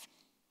preferences.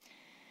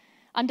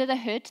 Under the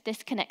hood,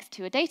 this connects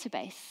to a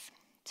database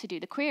to do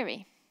the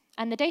query.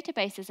 And the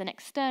database is an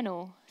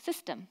external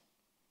system.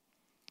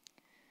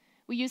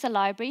 We use a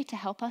library to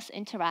help us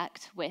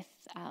interact with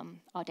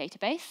our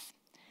database.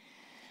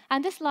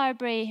 And this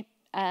library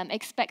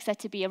expects there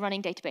to be a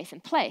running database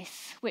in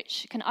place,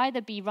 which can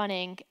either be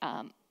running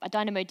a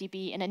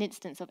DynamoDB in an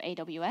instance of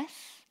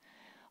AWS,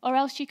 or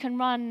else you can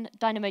run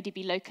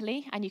DynamoDB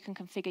locally, and you can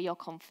configure your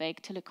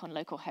config to look on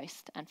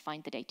localhost and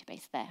find the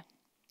database there.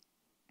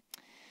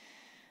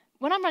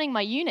 When I'm running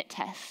my unit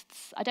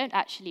tests, I don't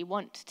actually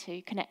want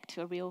to connect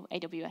to a real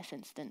AWS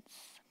instance.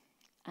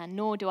 And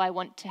nor do I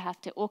want to have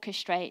to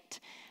orchestrate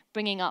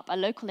bringing up a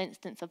local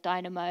instance of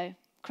Dynamo,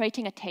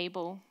 creating a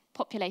table,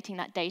 populating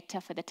that data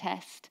for the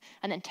test,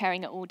 and then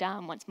tearing it all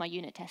down once my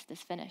unit test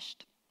is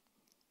finished.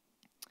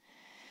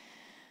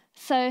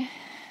 So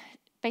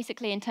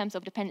basically, in terms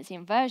of dependency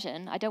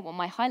inversion, I don't want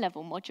my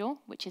high-level module,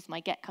 which is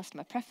my get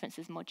customer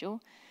preferences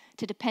module,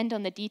 to depend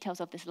on the details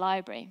of this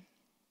library.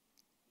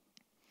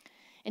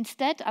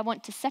 Instead, I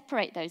want to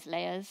separate those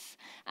layers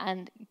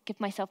and give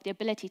myself the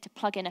ability to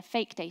plug in a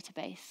fake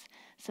database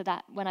so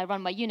that when I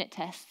run my unit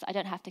tests, I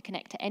don't have to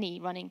connect to any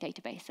running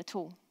database at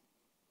all.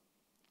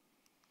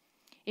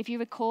 If you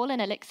recall, in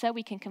Elixir,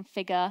 we can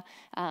configure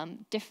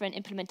different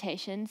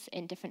implementations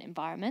in different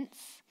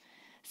environments.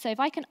 So if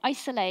I can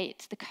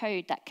isolate the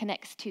code that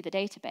connects to the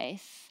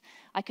database,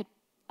 I could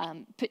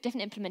put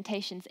different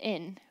implementations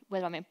in,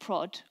 whether I'm in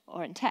prod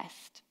or in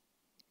test.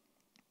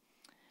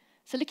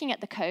 So looking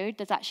at the code,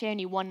 there's actually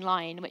only one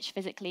line which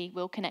physically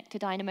will connect to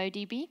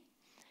DynamoDB.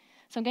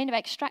 So I'm going to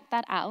extract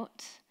that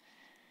out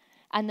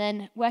and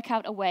then work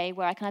out a way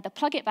where I can either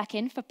plug it back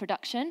in for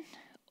production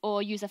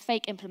or use a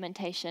fake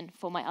implementation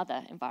for my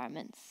other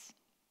environments.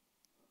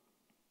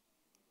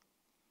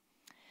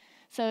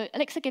 So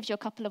Elixir gives you a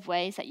couple of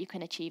ways that you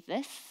can achieve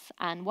this.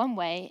 And one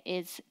way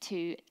is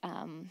to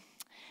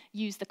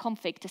use the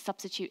config to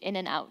substitute in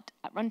and out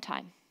at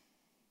runtime.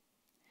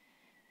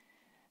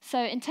 So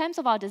in terms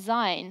of our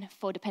design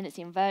for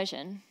dependency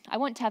inversion, I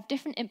want to have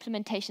different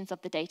implementations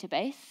of the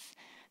database.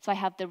 So I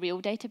have the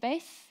real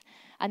database,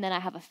 and then I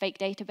have a fake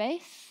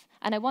database,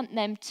 and I want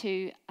them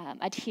to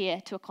adhere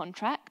to a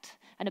contract,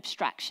 an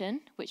abstraction,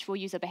 which we'll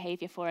use a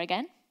behavior for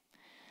again.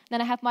 Then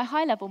I have my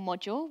high-level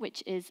module,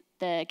 which is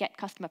the get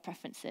customer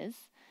preferences,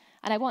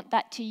 and I want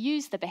that to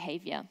use the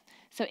behavior.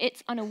 So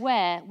it's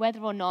unaware whether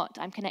or not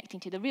I'm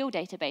connecting to the real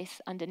database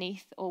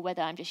underneath, or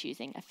whether I'm just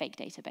using a fake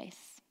database.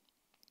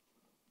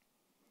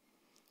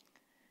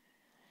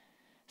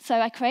 So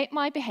I create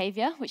my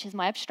behavior, which is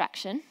my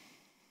abstraction.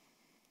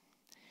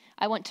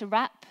 I want to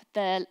wrap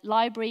the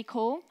library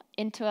call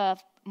into a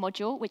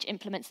module which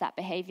implements that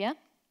behavior.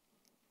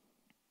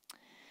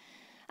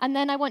 And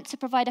then I want to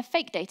provide a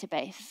fake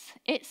database.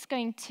 It's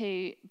going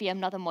to be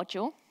another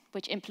module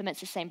which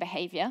implements the same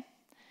behavior.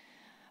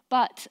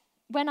 But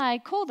when I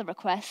call the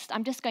request,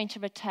 I'm just going to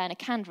return a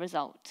canned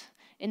result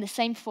in the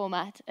same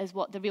format as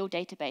what the real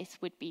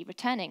database would be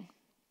returning.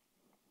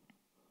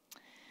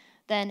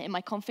 Then in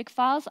my config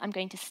files, I'm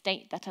going to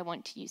state that I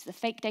want to use the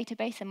fake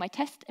database in my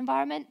test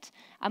environment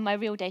and my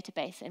real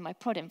database in my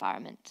prod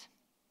environment.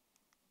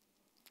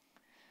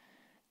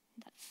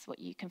 That's what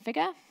you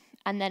configure.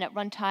 And then at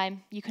runtime,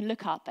 you can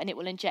look up and it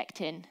will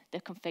inject in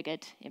the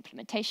configured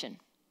implementation.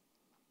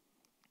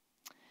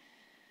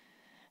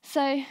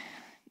 So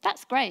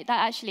that's great.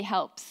 That actually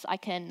helps. I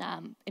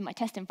can, in my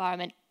test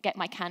environment, get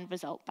my canned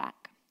result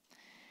back.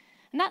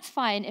 And that's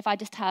fine if I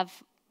just have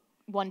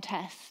one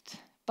test.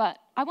 But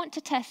I want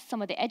to test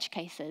some of the edge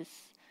cases.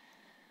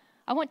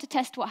 I want to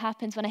test what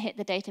happens when I hit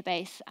the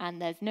database and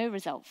there's no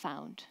result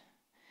found,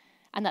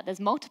 and that there's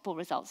multiple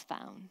results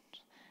found,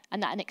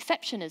 and that an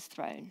exception is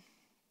thrown.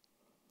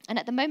 And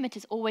at the moment,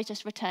 it's always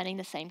just returning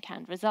the same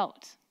canned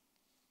result.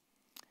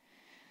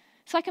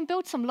 So I can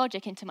build some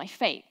logic into my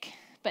fake,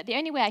 but the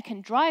only way I can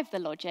drive the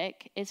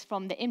logic is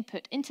from the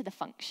input into the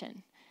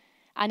function.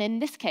 And in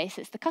this case,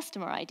 it's the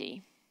customer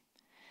ID.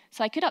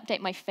 So I could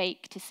update my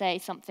fake to say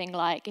something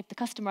like, if the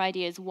customer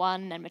ID is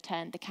 1, then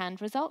return the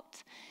canned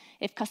result.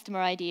 If customer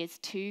ID is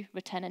 2,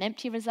 return an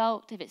empty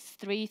result. If it's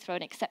 3, throw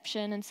an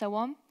exception, and so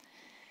on.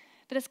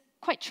 But it's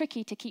quite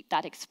tricky to keep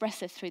that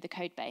expressive through the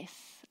code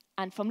base.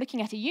 And from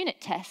looking at a unit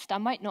test, I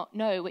might not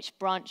know which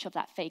branch of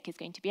that fake is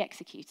going to be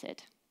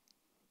executed.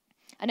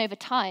 And over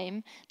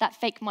time, that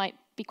fake might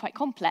be quite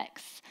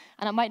complex,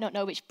 and I might not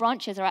know which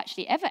branches are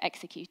actually ever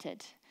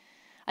executed.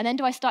 And then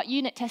do I start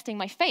unit testing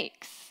my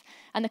fakes?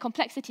 And the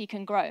complexity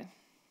can grow.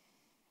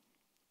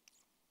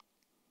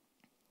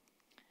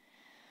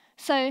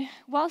 So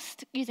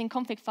whilst using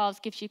config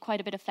files gives you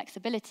quite a bit of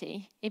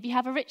flexibility, if you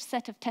have a rich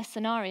set of test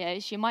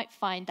scenarios, you might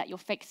find that your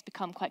fakes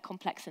become quite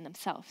complex in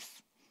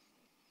themselves.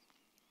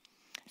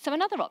 So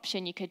another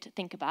option you could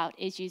think about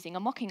is using a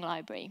mocking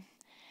library.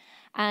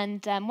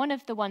 And one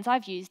of the ones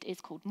I've used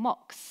is called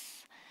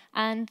mocks.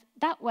 And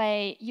that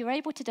way, you're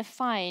able to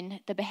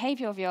define the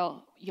behavior of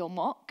your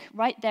mock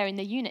right there in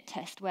the unit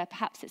test where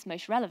perhaps it's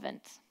most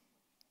relevant.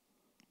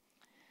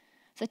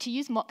 So to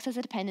use mocks as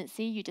a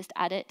dependency, you just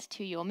add it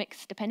to your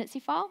mix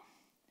dependency file.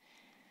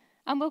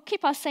 And we'll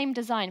keep our same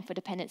design for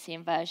dependency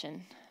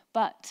inversion.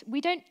 But we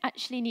don't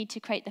actually need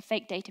to create the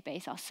fake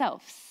database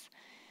ourselves.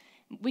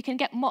 We can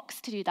get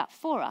mocks to do that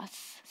for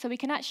us. So we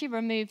can actually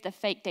remove the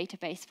fake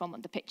database from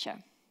the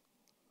picture.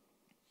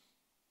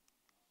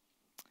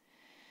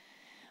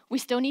 We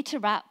still need to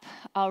wrap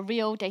our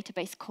real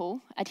database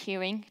call,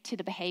 adhering to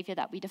the behavior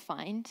that we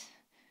defined.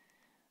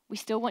 We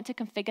still want to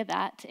configure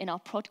that in our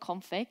prod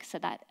config so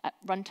that at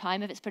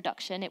runtime of its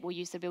production, it will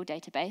use the real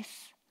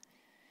database.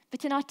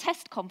 But in our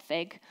test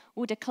config,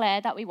 we'll declare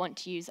that we want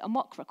to use a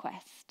mock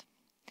request.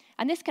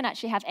 And this can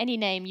actually have any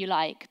name you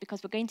like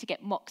because we're going to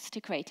get mocks to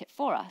create it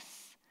for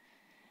us.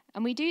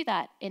 And we do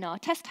that in our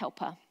test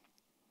helper.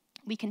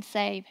 We can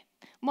say,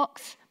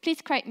 mocks, please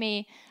create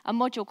me a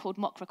module called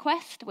mock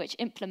request, which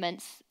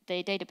implements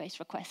the database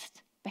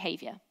request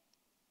behavior.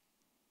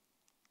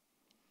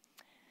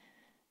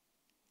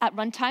 At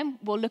runtime,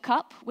 we'll look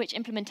up which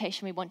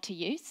implementation we want to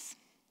use.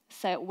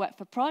 So it will work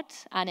for prod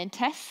and in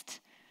test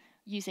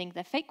using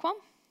the fake one.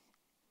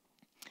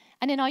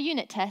 And in our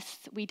unit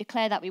tests, we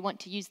declare that we want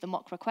to use the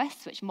mock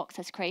request, which mocks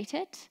has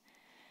created.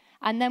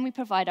 And then we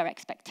provide our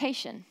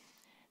expectation.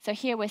 So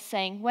here we're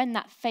saying when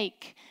that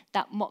fake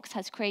that mocks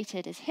has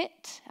created is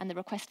hit and the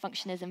request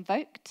function is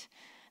invoked,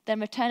 then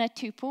return a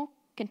tuple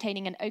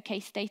containing an OK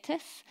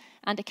status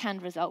and a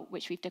canned result,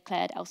 which we've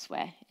declared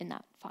elsewhere in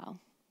that file.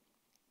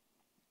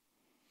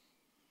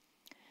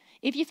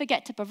 If you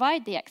forget to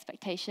provide the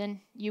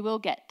expectation, you will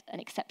get an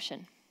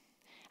exception.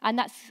 And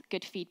that's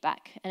good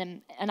feedback.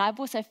 And I've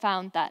also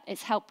found that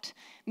it's helped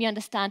me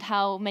understand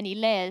how many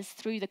layers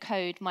through the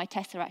code my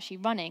tests are actually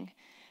running,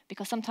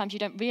 because sometimes you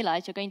don't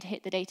realize you're going to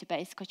hit the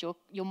database because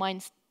your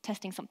mind's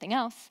testing something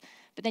else,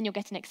 but then you'll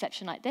get an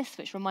exception like this,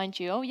 which reminds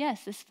you, oh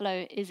yes, this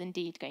flow is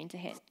indeed going to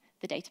hit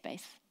the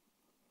database.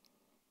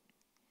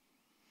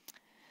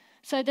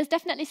 So there's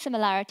definitely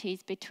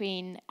similarities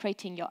between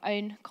creating your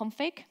own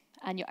config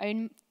and your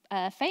own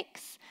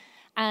fakes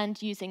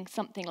and using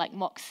something like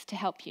mocks to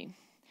help you.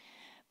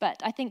 But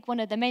I think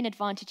one of the main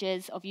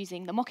advantages of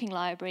using the mocking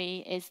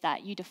library is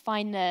that you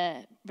define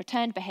the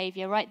returned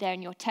behavior right there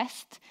in your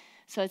test.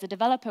 So as a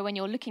developer, when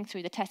you're looking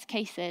through the test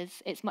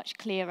cases, it's much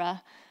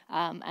clearer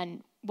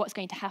and what's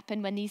going to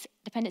happen when these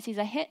dependencies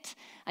are hit.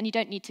 And you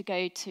don't need to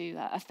go to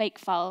a fake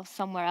file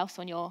somewhere else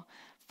on your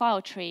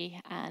file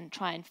tree and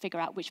try and figure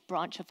out which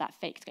branch of that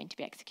fake is going to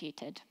be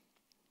executed.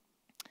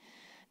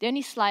 The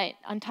only slight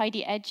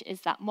untidy edge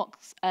is that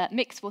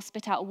mix will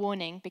spit out a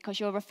warning because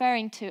you're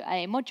referring to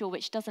a module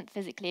which doesn't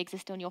physically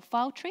exist on your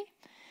file tree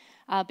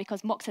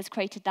because Mox has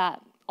created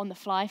that on the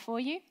fly for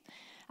you.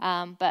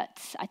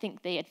 But I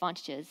think the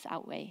advantages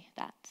outweigh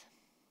that.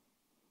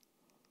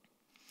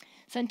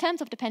 So in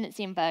terms of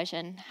dependency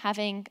inversion,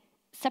 having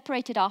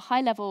separated our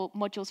high-level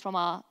modules from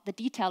the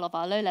detail of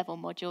our low-level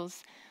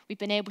modules, we've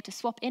been able to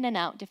swap in and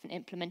out different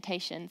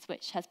implementations,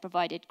 which has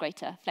provided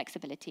greater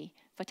flexibility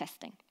for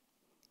testing.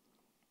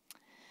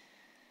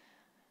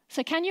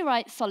 So can you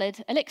write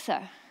solid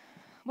Elixir?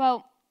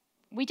 Well,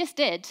 we just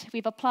did.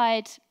 We've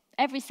applied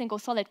every single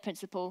solid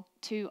principle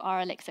to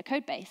our Elixir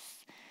code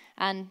base,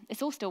 and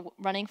it's all still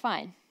running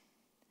fine.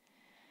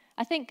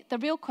 I think the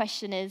real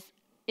question is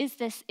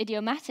this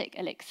idiomatic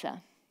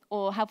Elixir?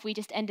 Or have we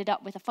just ended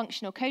up with a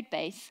functional code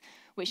base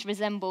which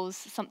resembles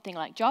something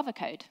like Java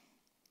code?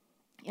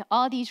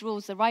 Are these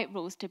rules the right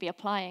rules to be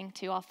applying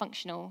to our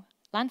functional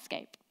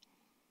landscape?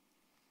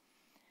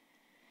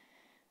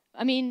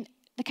 I mean,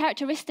 the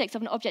characteristics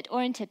of an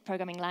object-oriented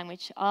programming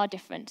language are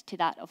different to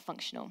that of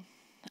functional.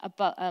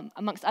 But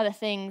amongst other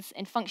things,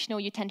 in functional,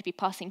 you tend to be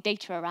passing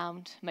data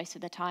around most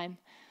of the time,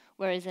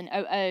 whereas in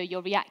OO,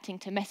 you're reacting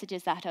to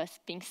messages that are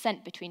being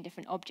sent between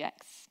different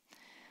objects.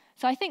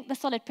 So I think the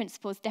solid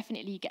principles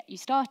definitely get you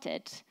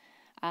started,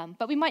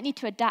 but we might need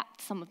to adapt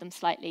some of them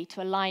slightly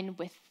to align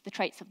with the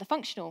traits of the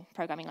functional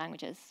programming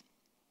languages.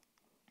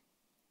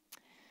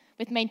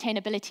 With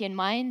maintainability in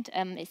mind,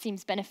 it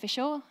seems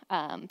beneficial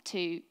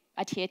to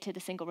adhere to the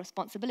single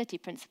responsibility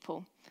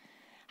principle.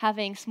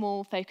 Having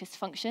small focused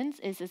functions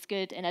is as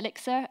good in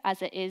Elixir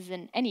as it is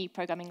in any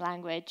programming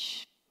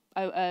language,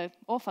 OO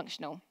or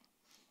functional.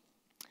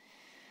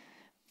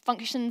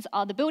 Functions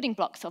are the building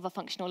blocks of a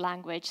functional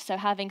language, so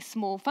having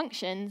small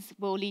functions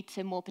will lead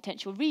to more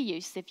potential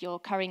reuse if you're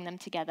currying them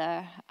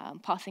together,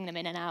 passing them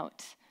in and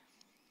out.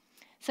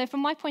 So from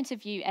my point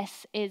of view,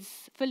 S is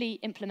fully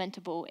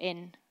implementable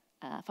in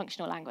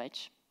functional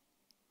language.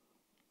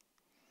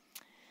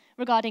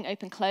 Regarding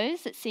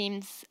open-close, it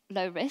seems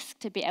low risk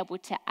to be able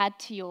to add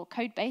to your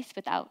code base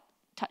without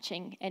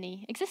touching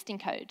any existing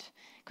code,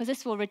 because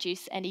this will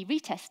reduce any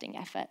retesting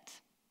effort.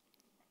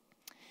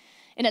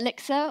 In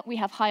Elixir, we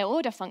have higher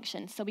order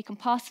functions, so we can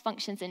pass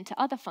functions into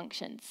other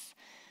functions.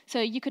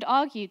 So you could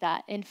argue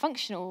that in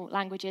functional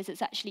languages,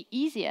 it's actually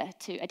easier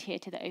to adhere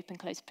to the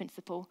open-close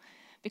principle,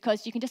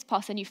 because you can just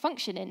pass a new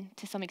function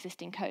into some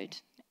existing code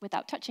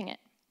without touching it.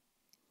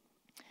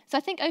 So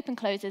I think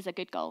open-close is a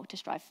good goal to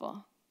strive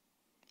for.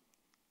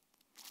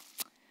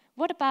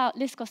 What about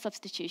Liscott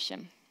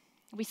substitution?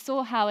 We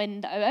saw how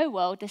in the OO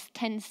world, this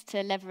tends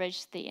to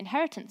leverage the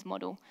inheritance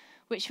model,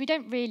 which we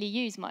don't really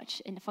use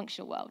much in the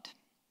functional world.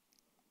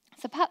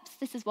 So perhaps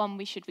this is one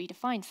we should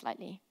redefine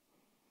slightly.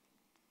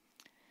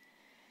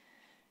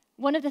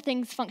 One of the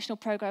things functional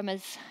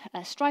programmers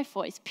strive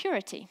for is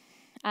purity,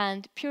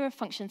 and pure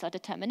functions are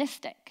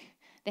deterministic.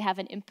 They have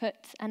an input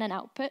and an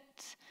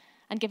output,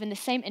 and given the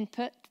same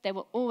input, they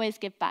will always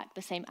give back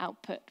the same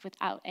output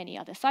without any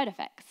other side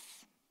effects.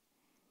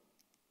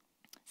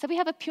 So we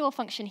have a pure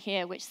function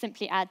here which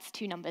simply adds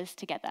two numbers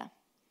together.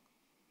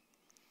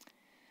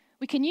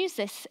 We can use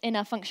this in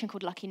a function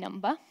called lucky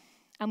number,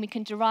 and we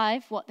can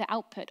derive what the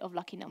output of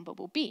lucky number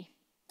will be.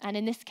 And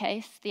in this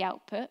case, the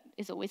output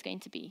is always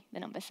going to be the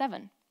number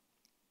 7.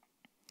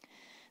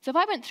 So if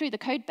I went through the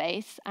code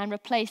base and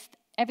replaced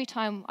every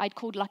time I'd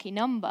called lucky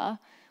number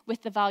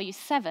with the value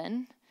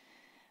 7,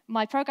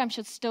 my program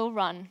should still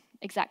run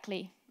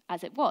exactly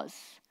as it was,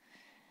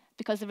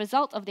 because the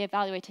result of the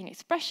evaluating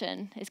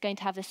expression is going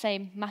to have the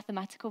same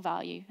mathematical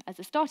value as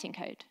the starting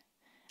code.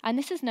 And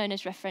this is known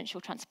as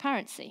referential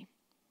transparency.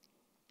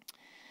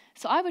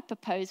 So I would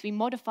propose we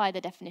modify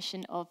the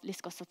definition of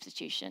Liscott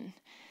substitution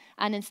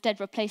and instead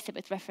replace it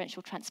with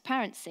referential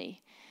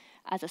transparency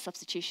as a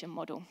substitution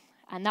model.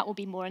 And that will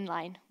be more in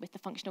line with the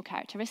functional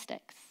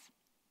characteristics.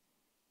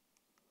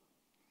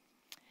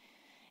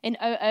 In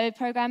OO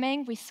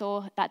programming, we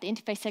saw that the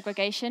interface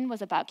segregation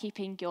was about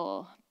keeping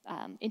your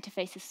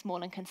interfaces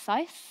small and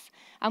concise,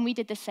 and we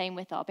did the same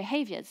with our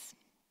behaviors.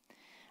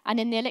 And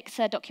in the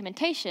Elixir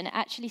documentation, it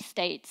actually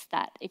states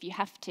that if you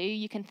have to,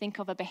 you can think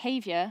of a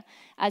behavior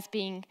as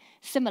being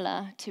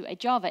similar to a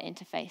Java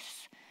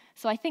interface.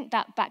 So I think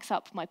that backs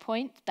up my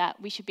point that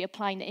we should be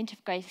applying the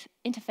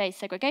interface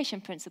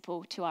segregation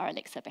principle to our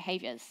Elixir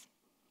behaviors.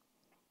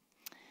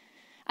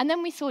 And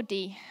then we saw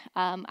D,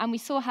 and we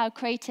saw how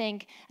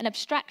creating an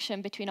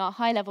abstraction between our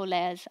high-level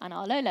layers and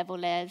our low-level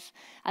layers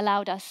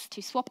allowed us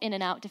to swap in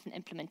and out different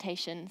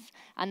implementations,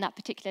 and that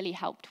particularly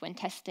helped when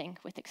testing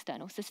with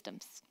external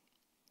systems.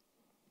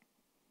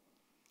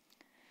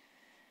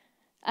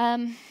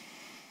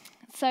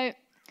 So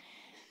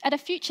at a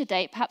future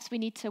date, perhaps we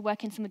need to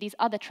work in some of these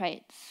other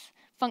traits.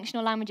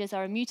 Functional languages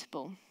are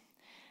immutable.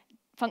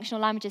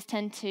 Functional languages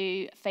tend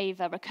to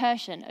favor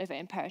recursion over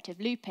imperative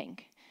looping.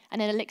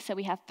 And in Elixir,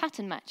 we have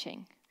pattern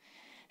matching.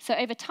 So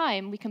over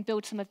time, we can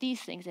build some of these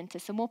things into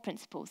some more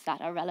principles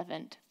that are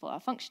relevant for our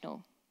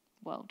functional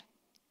world.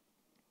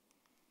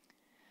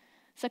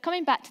 So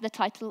coming back to the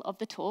title of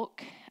the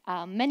talk,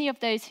 many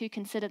of those who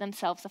consider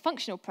themselves a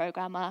functional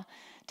programmer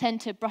tend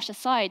to brush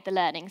aside the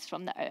learnings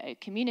from the OO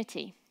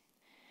community.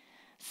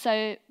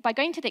 So by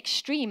going to the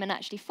extreme and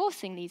actually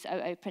forcing these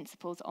OO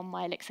principles on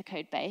my Elixir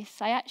code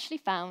base, I actually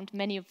found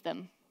many of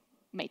them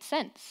made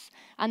sense.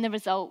 And the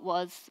result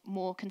was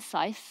more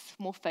concise,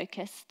 more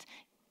focused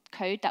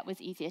code that was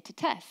easier to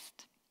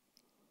test.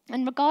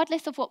 And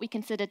regardless of what we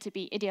consider to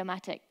be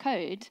idiomatic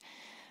code,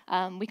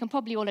 we can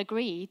probably all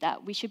agree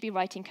that we should be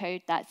writing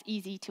code that's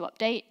easy to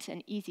update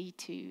and easy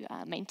to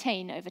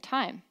maintain over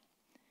time.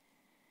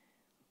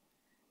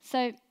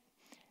 So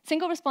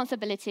single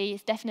responsibility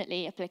is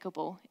definitely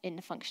applicable in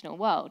the functional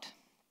world.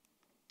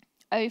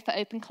 O for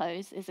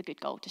open-close is a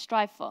good goal to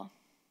strive for.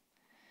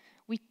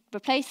 We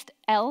replaced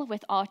L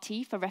with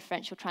RT for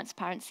referential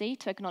transparency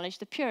to acknowledge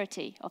the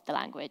purity of the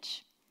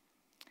language.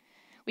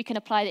 We can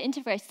apply the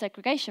interface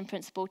segregation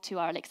principle to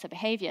our Elixir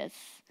behaviors,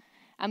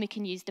 and we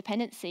can use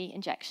dependency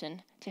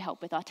injection to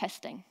help with our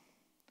testing.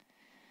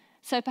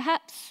 So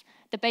perhaps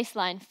the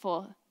baseline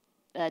for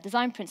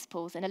design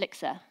principles in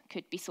Elixir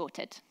could be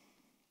sorted.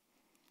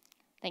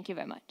 Thank you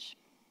very much.